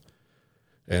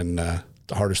 And the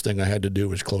hardest thing I had to do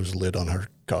was close the lid on her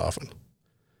coffin.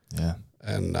 Yeah.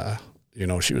 And,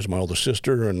 she was my older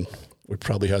sister, and we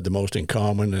probably had the most in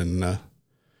common, and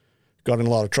got in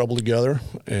a lot of trouble together,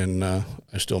 and I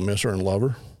still miss her and love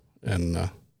her. And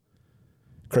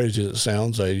crazy as it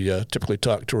sounds, I typically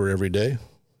talk to her every day,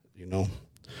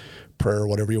 prayer,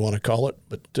 whatever you want to call it.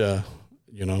 But, Yeah,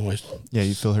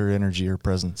 you feel her energy, her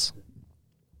presence.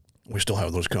 We still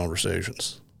have those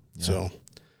conversations. Yeah. So,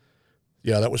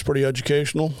 yeah, that was pretty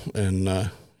educational,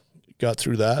 and got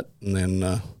through that. And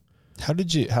then how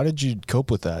did you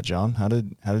cope with that, John? How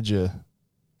did you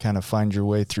kind of find your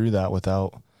way through that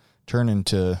without turning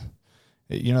to,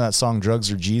 that song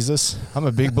 "Drugs or Jesus"? I'm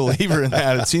a big believer in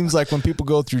that. It seems like when people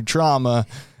go through trauma,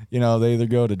 they either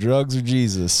go to drugs or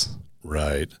Jesus.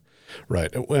 Right.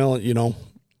 Well,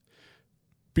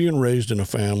 being raised in a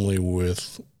family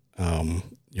with,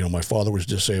 my father was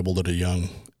disabled at a young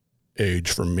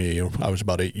age for me. I was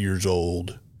about 8 years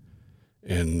old,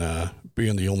 and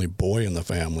being the only boy in the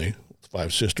family,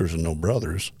 5 sisters and no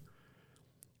brothers,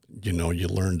 you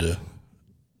learn to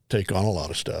take on a lot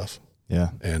of stuff.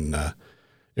 Yeah. And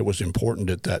it was important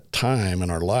at that time in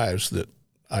our lives that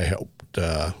I helped,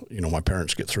 my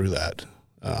parents get through that.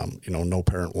 No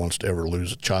parent wants to ever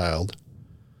lose a child.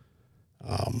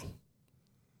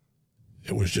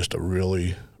 It was just a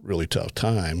really, really tough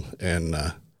time. And,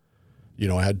 I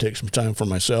had to take some time for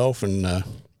myself and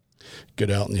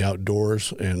get out in the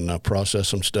outdoors and process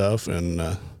some stuff.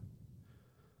 And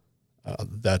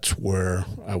that's where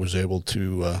I was able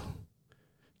to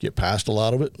get past a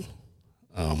lot of it.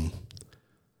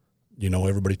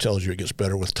 Everybody tells you it gets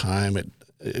better with time.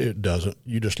 It doesn't.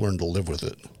 You just learn to live with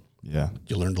it. Yeah.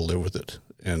 You learn to live with it.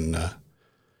 And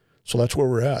so that's where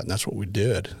we're at, and that's what we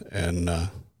did. And,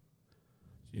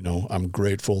 I'm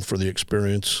grateful for the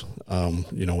experience,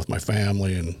 with my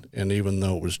family. And even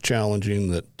though it was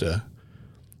challenging that,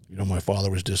 my father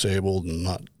was disabled and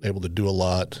not able to do a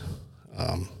lot,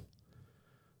 I'm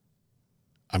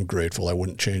grateful. I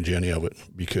wouldn't change any of it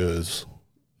because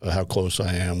of how close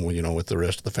I am, with the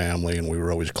rest of the family, and we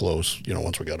were always close,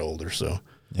 once we got older. So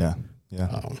yeah.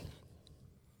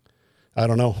 I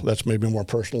don't know. That's maybe more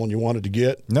personal than you wanted to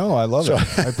get. No, I love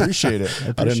it. I appreciate it.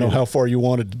 I didn't know how far you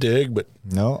wanted to dig, but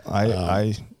no,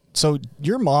 So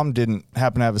your mom didn't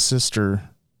happen to have a sister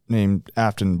named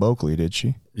Afton Boakley, did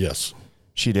she? Yes.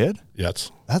 She did?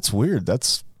 Yes. That's weird.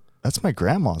 That's my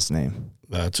grandma's name.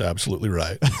 That's absolutely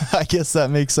right. I guess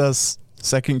that makes us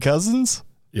second cousins?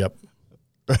 Yep.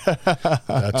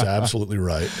 That's absolutely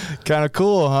right. Kind of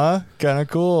cool, huh? Kind of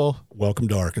cool. Welcome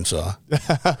to Arkansas.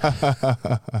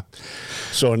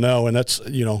 So no, and that's,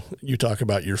 you talk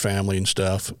about your family and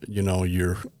stuff,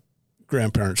 your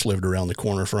grandparents lived around the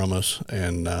corner from us,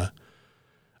 and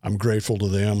I'm grateful to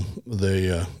them.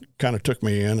 They kind of took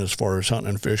me in as far as hunting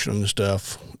and fishing and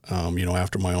stuff,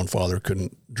 after my own father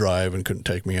couldn't drive and couldn't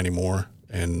take me anymore.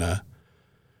 And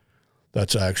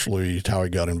that's actually how I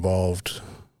got involved,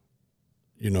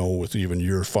 with even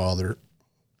your father,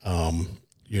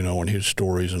 and his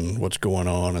stories and what's going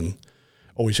on. And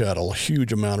always had a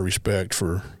huge amount of respect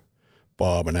for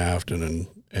Bob and Afton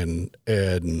and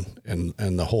Ed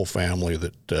and the whole family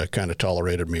that kind of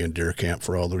tolerated me in deer camp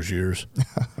for all those years.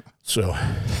 So,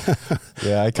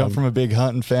 yeah, I come from a big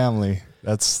hunting family.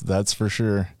 That's for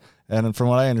sure. And from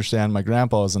what I understand, my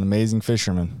grandpa was an amazing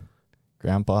fisherman.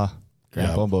 Grandpa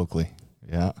Yeah. Boakley.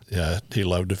 Yeah. Yeah, he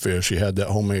loved to fish. He had that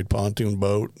homemade pontoon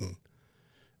boat, and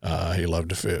he loved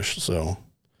to fish. So,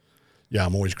 yeah,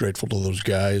 I'm always grateful to those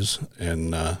guys,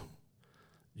 and I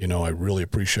really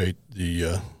appreciate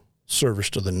the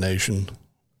service to the nation,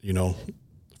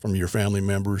 from your family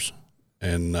members,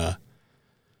 and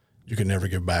you can never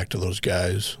give back to those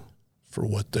guys for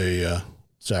what they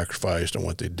sacrificed and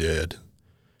what they did.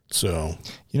 So,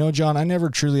 John, I never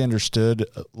truly understood,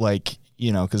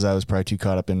 because I was probably too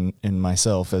caught up in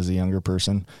myself as a younger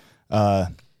person. I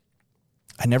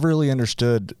never really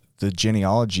understood the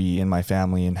genealogy in my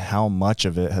family and how much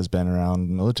of it has been around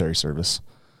military service.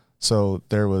 So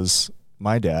there was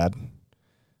my dad,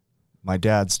 my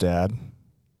dad's dad,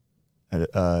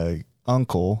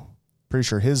 uncle, pretty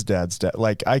sure his dad's dad.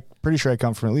 I'm pretty sure I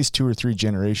come from at least 2 or 3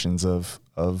 generations of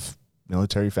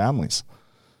military families.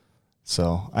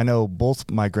 So I know both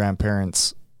my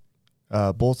grandparents,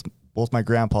 both my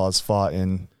grandpas fought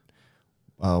in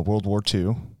World War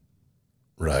II.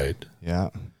 right. Yeah.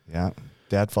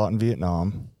 Dad fought in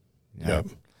Vietnam. Yeah. Yep.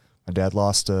 My dad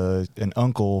lost an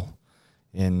uncle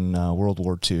in World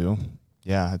War II.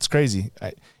 Yeah, it's crazy.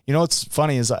 What's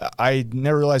funny is I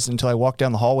never realized it until I walked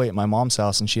down the hallway at my mom's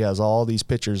house, and she has all these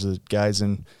pictures of guys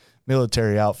in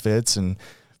military outfits and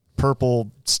purple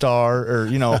star, or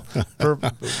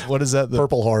what is that? The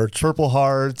Purple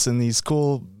Hearts, and these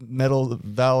cool Medal of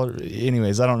Valor.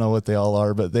 Anyways, I don't know what they all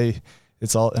are, but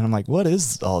it's all, and I'm like, what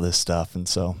is all this stuff? And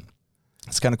so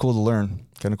it's kind of cool to learn.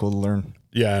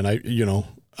 Yeah, and I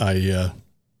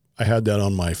had that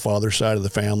on my father's side of the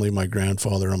family. My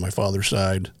grandfather on my father's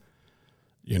side,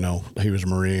 he was a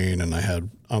Marine, and I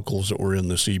had uncles that were in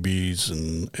the CBs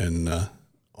and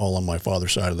all on my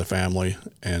father's side of the family.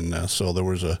 And so there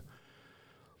was a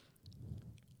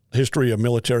history of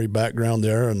military background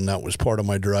there, and that was part of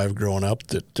my drive growing up,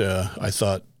 that I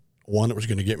thought, one, it was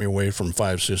going to get me away from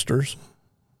 5 sisters,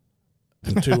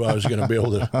 and 2, I was going to be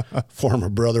able to form a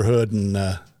brotherhood and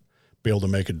be able to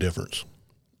make a difference.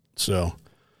 So,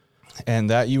 and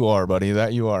that you are, buddy,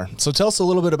 that you are. So tell us a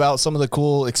little bit about some of the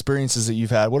cool experiences that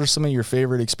you've had. What are some of your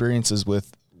favorite experiences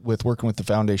with working with the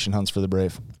Foundation Hunts for the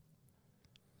Brave?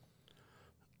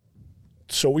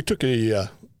 So we took a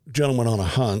gentleman on a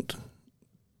hunt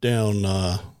down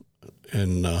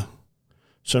in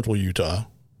central Utah.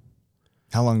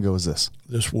 How long ago was this?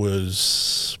 This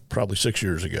was probably 6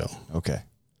 years ago. Okay.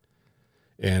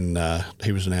 And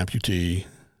he was an amputee,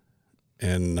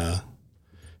 and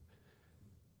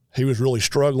he was really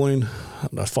struggling,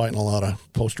 fighting a lot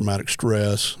of post-traumatic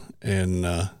stress, and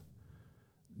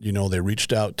they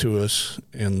reached out to us,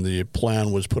 and the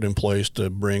plan was put in place to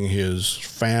bring his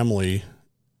family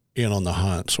in on the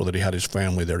hunt, so that he had his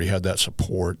family there. He had that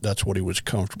support. That's what he was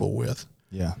comfortable with.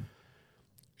 Yeah.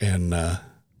 And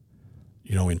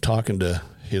in talking to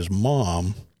his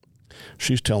mom,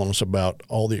 she's telling us about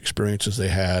all the experiences they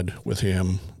had with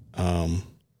him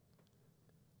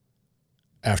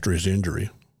after his injury.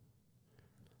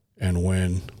 And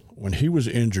when he was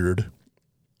injured,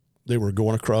 they were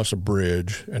going across a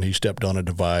bridge, and he stepped on a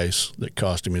device that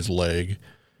cost him his leg.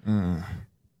 Mm.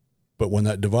 But when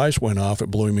that device went off, it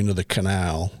blew him into the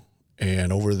canal,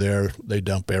 and over there they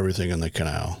dump everything in the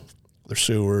canal. Their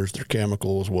sewers, their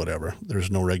chemicals, whatever.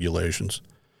 There's no regulations.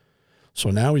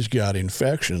 So now he's got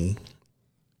infection,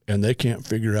 and they can't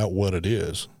figure out what it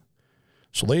is.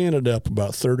 So they ended up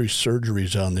about 30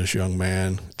 surgeries on this young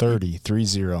man. 30.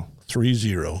 30.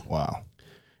 Wow.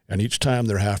 And each time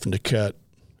they're having to cut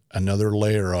another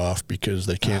layer off because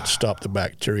they can't stop the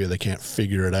bacteria. They can't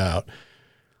figure it out.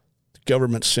 The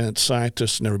government sent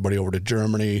scientists and everybody over to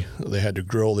Germany. They had to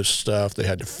grow this stuff. They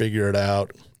had to figure it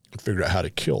out and figure out how to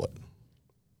kill it.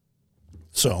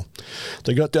 So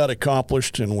they got that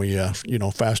accomplished, and we,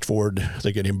 fast forward,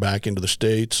 they get him back into the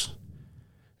States,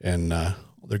 and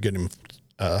they're getting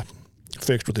him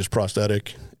fixed with his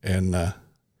prosthetic. And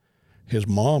his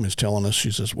mom is telling us,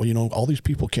 she says, well, all these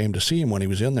people came to see him when he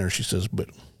was in there. She says, but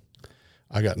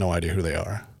I got no idea who they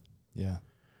are. Yeah.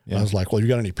 And I was like, well, you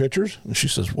got any pictures? And she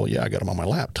says, well, yeah, I got them on my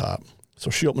laptop. So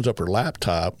she opens up her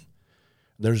laptop.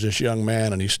 There's this young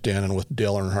man, and he's standing with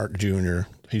Dale Earnhardt Jr.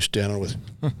 He's standing with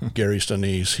Gary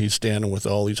Sinise. He's standing with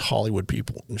all these Hollywood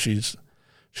people. And she's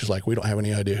like, we don't have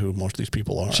any idea who most of these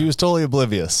people are. She was totally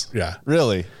oblivious. Yeah.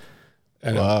 Really?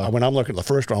 And when I'm looking at the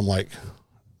first one, I'm like,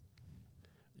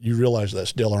 you realize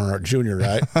that's Dale Earnhardt Jr.,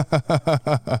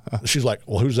 right? She's like,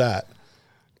 well, who's that?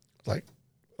 Like,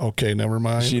 okay, never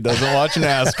mind. She doesn't watch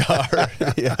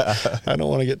NASCAR. Yeah. I don't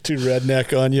want to get too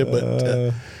redneck on you,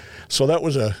 but so that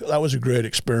was a great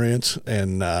experience,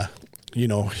 and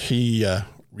he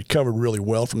recovered really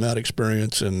well from that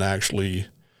experience, and actually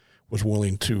was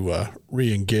willing to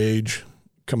re-engage,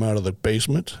 come out of the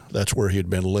basement. That's where he had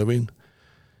been living,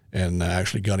 and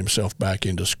actually got himself back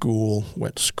into school.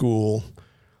 Went to school,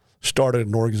 started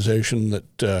an organization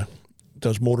that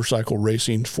does motorcycle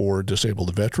racing for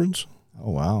disabled veterans.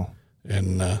 Oh, wow.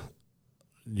 And,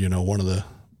 one of the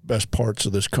best parts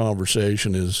of this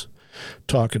conversation is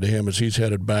talking to him as he's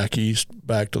headed back east,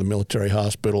 back to the military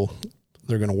hospital.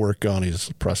 They're going to work on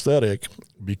his prosthetic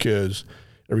because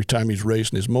every time he's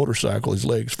racing his motorcycle, his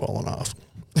leg's falling off.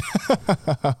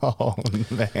 Oh,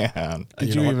 man.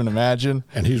 Did you even imagine?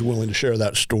 And he's willing to share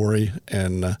that story.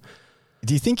 And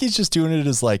do you think he's just doing it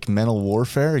as like mental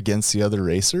warfare against the other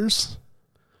racers?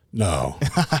 No.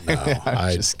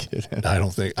 I'm just kidding. I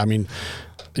don't think. I mean,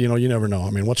 you never know. I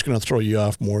mean, what's going to throw you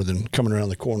off more than coming around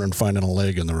the corner and finding a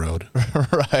leg in the road?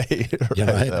 Right.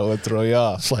 That would throw you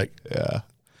off. It's like, yeah.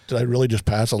 Did I really just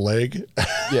pass a leg?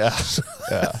 Yeah.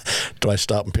 Yeah. Do I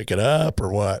stop and pick it up or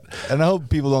what? And I hope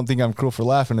people don't think I'm cruel for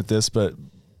laughing at this, but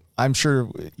I'm sure,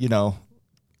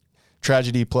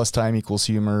 tragedy plus time equals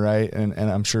humor, right? And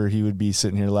I'm sure he would be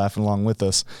sitting here laughing along with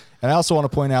us. And I also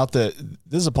want to point out that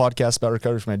this is a podcast about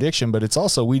recovery from addiction, but it's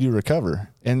also We Do Recover.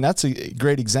 And that's a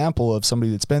great example of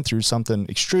somebody that's been through something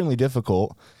extremely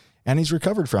difficult, and he's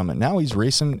recovered from it. Now he's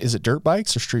racing, is it dirt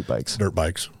bikes or street bikes? Dirt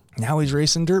bikes. Now he's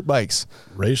racing dirt bikes.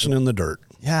 Racing in the dirt.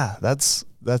 Yeah, that's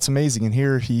amazing. And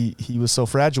here he was so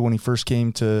fragile when he first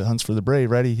came to Hunts for the Brave,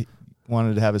 right? He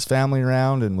wanted to have his family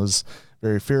around and was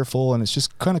very fearful, and it's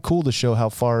just kind of cool to show how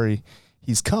far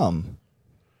he's come.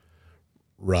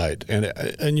 Right. And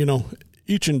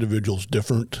each individual's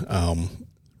different.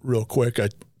 Real quick, I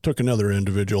took another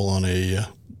individual on a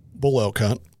bull elk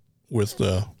hunt with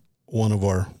one of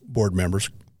our board members,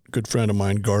 a good friend of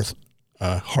mine, Garth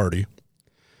Hardy.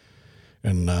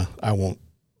 And I won't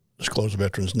disclose the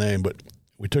veteran's name, but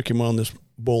we took him on this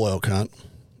bull elk hunt,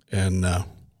 and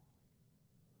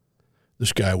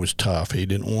this guy was tough. He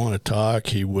didn't want to talk.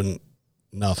 He wouldn't,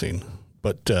 nothing.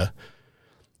 But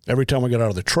every time we got out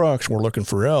of the trucks, we're looking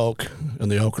for elk, and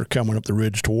the elk are coming up the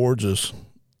ridge towards us,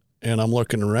 and I'm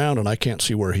looking around, and I can't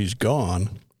see where he's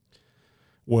gone.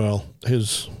 Well,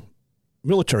 his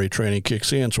military training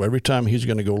kicks in, so every time he's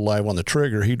going to go live on the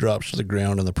trigger, he drops to the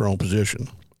ground in the prone position.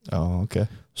 Oh, okay.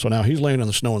 So now he's laying in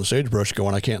the snow and the sagebrush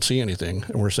going, I can't see anything.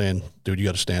 And we're saying, dude, you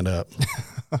got to stand up.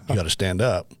 You got to stand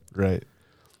up. Right.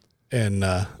 And,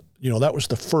 that was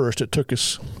the first. It took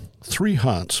us 3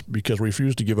 hunts because we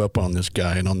refused to give up on this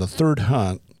guy. And on the 3rd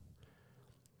hunt,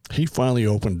 he finally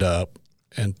opened up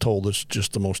and told us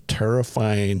just the most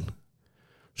terrifying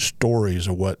stories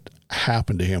of what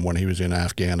happened to him when he was in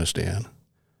Afghanistan.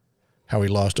 How he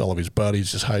lost all of his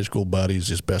buddies, his high school buddies,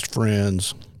 his best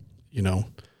friends,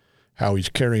 how he's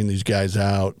carrying these guys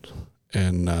out.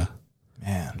 And,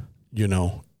 man,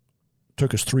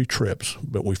 took us 3 trips,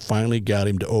 but we finally got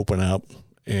him to open up.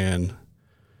 And,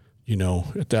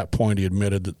 at that point he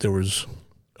admitted that there was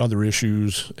other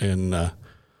issues, and,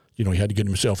 he had to get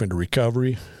himself into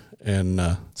recovery.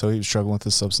 And so he was struggling with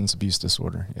a substance abuse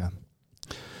disorder. Yeah.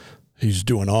 He's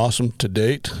doing awesome to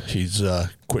date. He's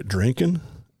quit drinking,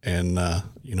 and,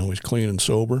 he's clean and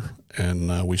sober,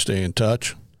 and we stay in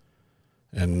touch.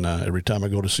 And every time I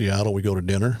go to Seattle, we go to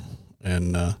dinner,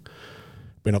 and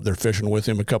been up there fishing with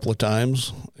him a couple of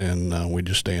times, and we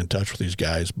just stay in touch with these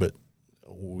guys. But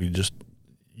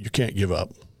you can't give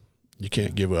up. You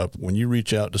can't give up. When you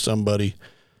reach out to somebody,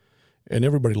 and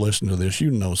everybody listen to this,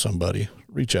 somebody,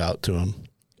 reach out to them,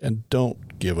 and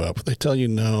don't give up. If they tell you,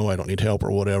 no, I don't need help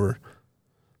or whatever,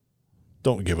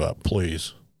 don't give up,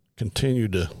 please. Continue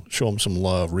to show them some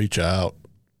love. Reach out.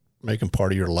 Make them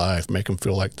part of your life. Make them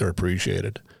feel like they're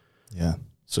appreciated. Yeah.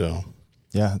 So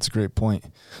Yeah, that's a great point.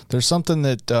 There's something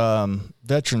that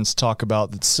veterans talk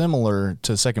about that's similar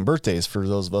to second birthdays for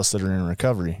those of us that are in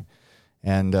recovery.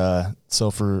 And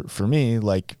so for me,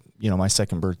 like, my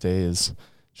second birthday is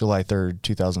July 3rd,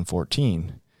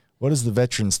 2014. What is the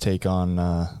veterans' take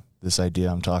on this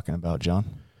idea I'm talking about, John?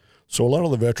 So a lot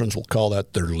of the veterans will call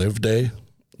that their live day.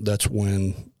 That's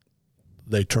when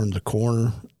they turn the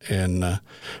corner. And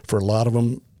for a lot of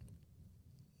them,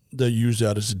 they use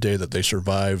that as a day that they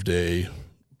survived a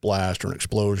blast or an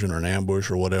explosion or an ambush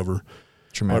or whatever.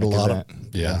 Traumatic event.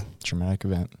 Yeah. Traumatic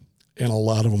event. And a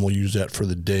lot of them will use that for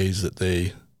the days that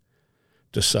they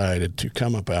decided to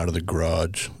come up out of the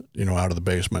garage, out of the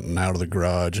basement and out of the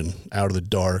garage and out of the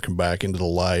dark and back into the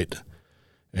light.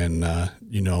 And,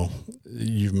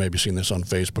 you've maybe seen this on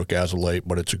Facebook as of late,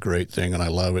 but it's a great thing, and I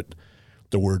love it.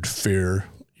 The word fear,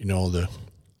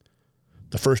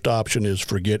 the first option is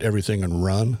forget everything and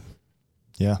run.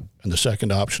 Yeah. And the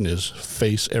second option is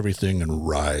face everything and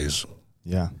rise.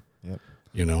 Yeah.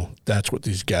 Yep. That's what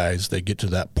these guys, they get to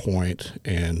that point,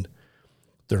 and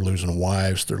they're losing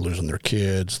wives, they're losing their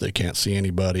kids, they can't see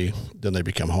anybody, then they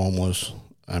become homeless.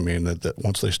 I mean, that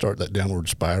once they start that downward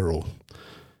spiral,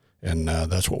 and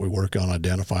that's what we work on,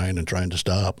 identifying and trying to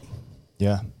stop.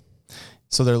 Yeah.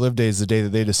 So their live day is the day that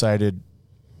they decided,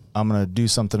 I'm going to do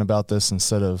something about this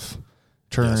instead of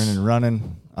turning and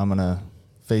running. I'm going to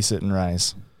face it and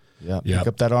rise. Yeah. Pick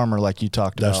up that armor like you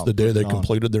talked about. That's the day they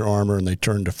completed their armor and they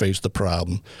turned to face the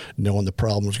problem, knowing the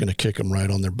problem was going to kick them right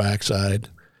on their backside.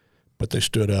 But they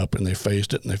stood up and they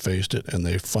faced it and they faced it and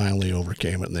they finally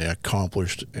overcame it and they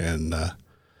accomplished. And,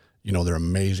 they're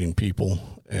amazing people.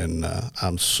 And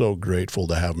I'm so grateful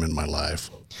to have them in my life.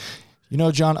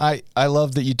 John, I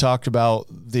love that you talked about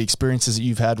the experiences that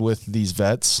you've had with these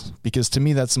vets, because to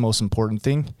me, that's the most important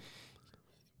thing.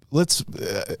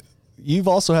 You've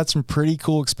also had some pretty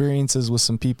cool experiences with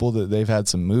some people that they've had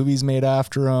some movies made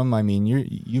after them. I mean,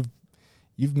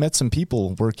 you've met some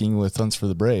people working with Hunts for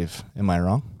the Brave. Am I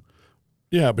wrong?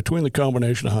 Yeah, between the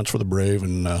combination of Hunts for the Brave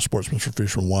and Sportsmen for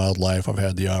Fish and Wildlife, I've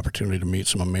had the opportunity to meet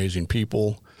some amazing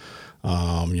people.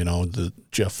 The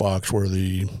Jeff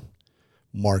Foxworthy,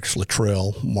 Marcus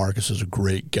Luttrell. Marcus is a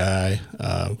great guy,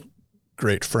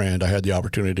 great friend. I had the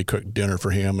opportunity to cook dinner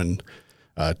for him and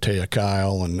Taya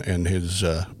Kyle and his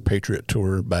Patriot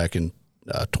Tour back in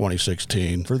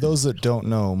 2016. For those that don't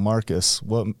know, Marcus,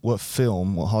 what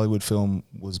Hollywood film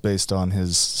was based on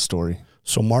his story?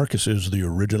 So Marcus is the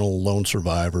original lone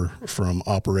survivor from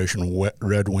Operation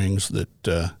Red Wings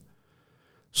that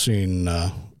seen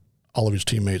all of his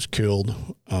teammates killed.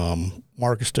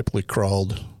 Marcus basically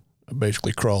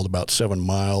crawled about 7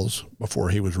 miles before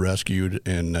he was rescued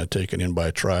and taken in by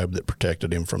a tribe that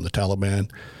protected him from the Taliban.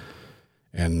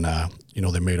 And,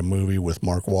 they made a movie with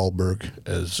Mark Wahlberg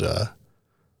as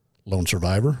lone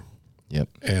survivor. Yep.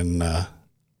 And,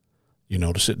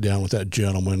 to sit down with that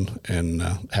gentleman and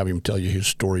have him tell you his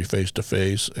story face to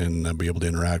face and be able to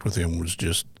interact with him was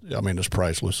just, it's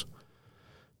priceless.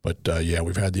 But,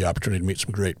 we've had the opportunity to meet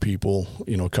some great people.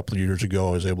 A couple of years ago,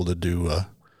 I was able to do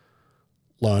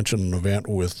lunch and an event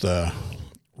with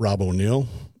Rob O'Neill.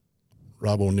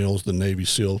 Rob O'Neill's the Navy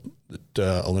SEAL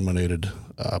that eliminated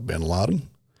bin Laden.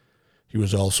 He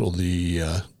was also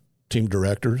the team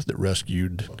director that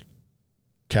rescued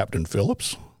Captain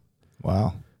Phillips.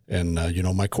 Wow. And,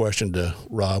 my question to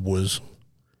Rob was,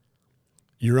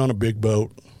 you're on a big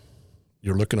boat,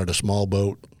 you're looking at a small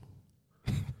boat,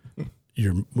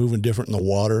 you're moving different in the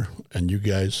water, and you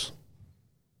guys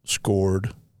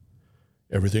scored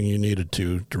everything you needed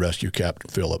to rescue Captain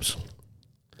Phillips.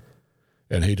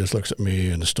 And he just looks at me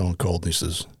and is stone cold and he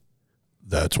says,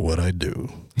 that's what I do.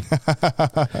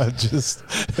 I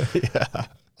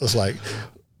was like,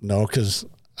 no, because,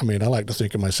 I like to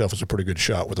think of myself as a pretty good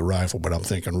shot with a rifle, but I'm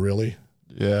thinking, really?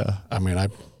 Yeah.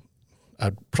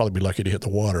 I'd probably be lucky to hit the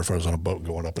water if I was on a boat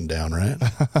going up and down, right?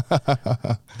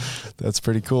 That's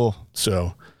pretty cool.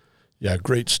 So, yeah,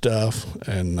 great stuff.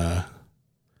 And,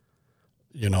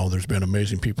 there's been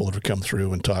amazing people that have come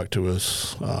through and talked to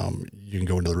us. You can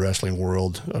go into the wrestling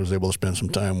world. I was able to spend some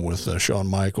time with Shawn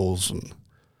Michaels and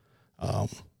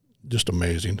just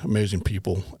amazing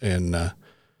people. And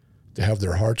they have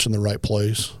their hearts in the right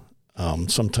place.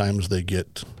 Sometimes they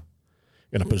get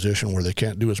in a position where they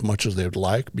can't do as much as they would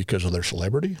like because of their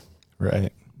celebrity.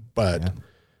 Right. But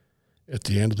at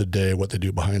the end of the day, what they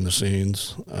do behind the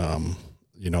scenes,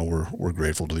 we're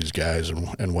grateful to these guys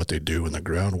and what they do and the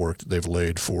groundwork that they've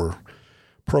laid for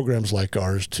programs like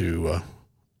ours to,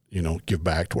 give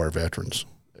back to our veterans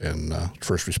and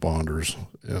first responders.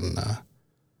 And,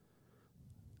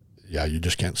 you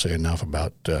just can't say enough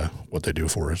about what they do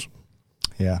for us.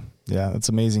 Yeah, that's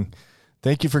amazing.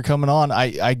 Thank you for coming on.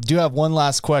 I do have one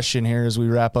last question here as we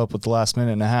wrap up with the last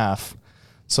minute and a half.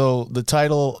 So the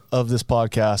title of this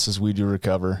podcast is We Do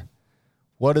Recover.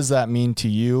 What does that mean to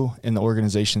you and the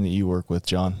organization that you work with,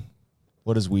 John?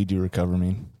 What does We Do Recover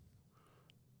mean?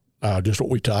 Just what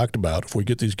we talked about. If we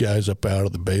get these guys up out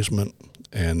of the basement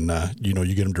and,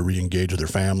 you get them to re-engage with their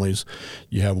families,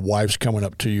 you have wives coming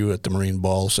up to you at the Marine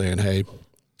Ball saying, hey,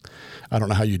 I don't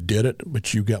know how you did it,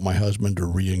 but you got my husband to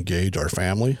re-engage our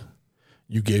family.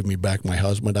 You gave me back my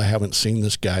husband. I haven't seen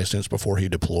this guy since before he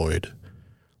deployed.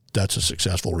 That's a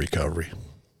successful recovery.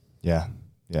 Yeah.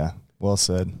 Well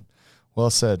said.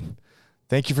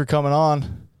 Thank you for coming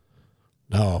on.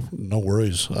 No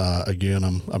worries. Again,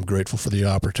 I'm grateful for the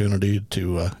opportunity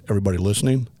to everybody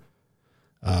listening.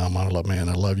 I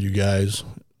love you guys.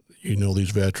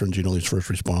 These veterans, these first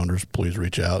responders. Please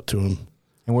reach out to them.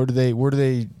 And where do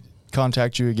they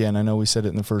contact you again? I know we said it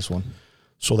in the first one.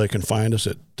 So they can find us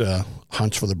at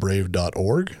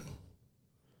huntsforthebrave.org.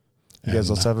 You guys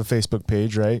also have a Facebook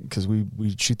page, right? Because we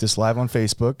shoot this live on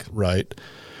Facebook. Right.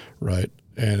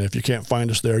 And if you can't find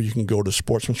us there, you can go to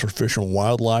Sportsmen for Fish and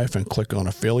Wildlife and click on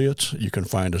affiliates. You can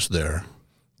find us there.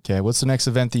 Okay. What's the next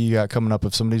event that you got coming up?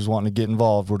 If somebody's wanting to get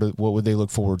involved, what would they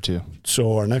look forward to?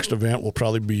 So our next event will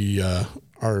probably be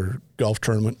our golf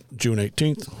tournament, June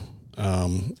 18th,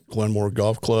 Glenmore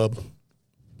Golf Club.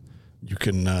 You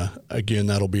can, again,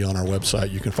 that'll be on our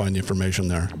website. You can find the information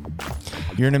there.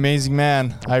 You're an amazing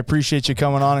man. I appreciate you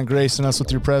coming on and gracing us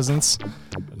with your presence.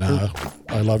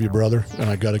 I love you, brother. And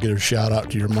I got to give a shout out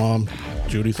to your mom.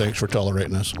 Judy, thanks for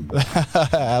tolerating us.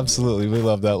 Absolutely. We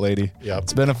love that lady. Yep.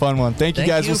 It's been a fun one. Thank you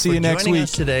guys. We'll see you next week.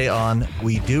 Us today on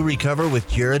We Do Recover with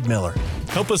Jared Miller.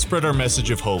 Help us spread our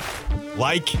message of hope.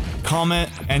 Like,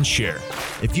 comment, and share.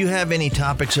 If you have any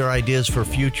topics or ideas for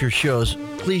future shows,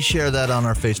 please share that on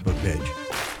our Facebook page.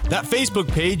 That Facebook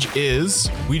page is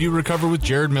We Do Recover with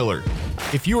Jared Miller.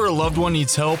 If you or a loved one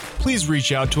needs help, please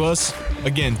reach out to us.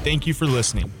 Again, thank you for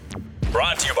listening.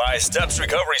 Brought to you by Steps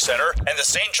Recovery Center and the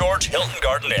St. George Hilton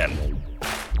Garden Inn.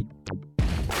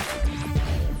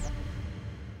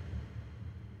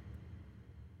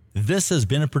 This has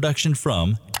been a production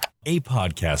from A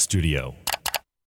Podcast Studio.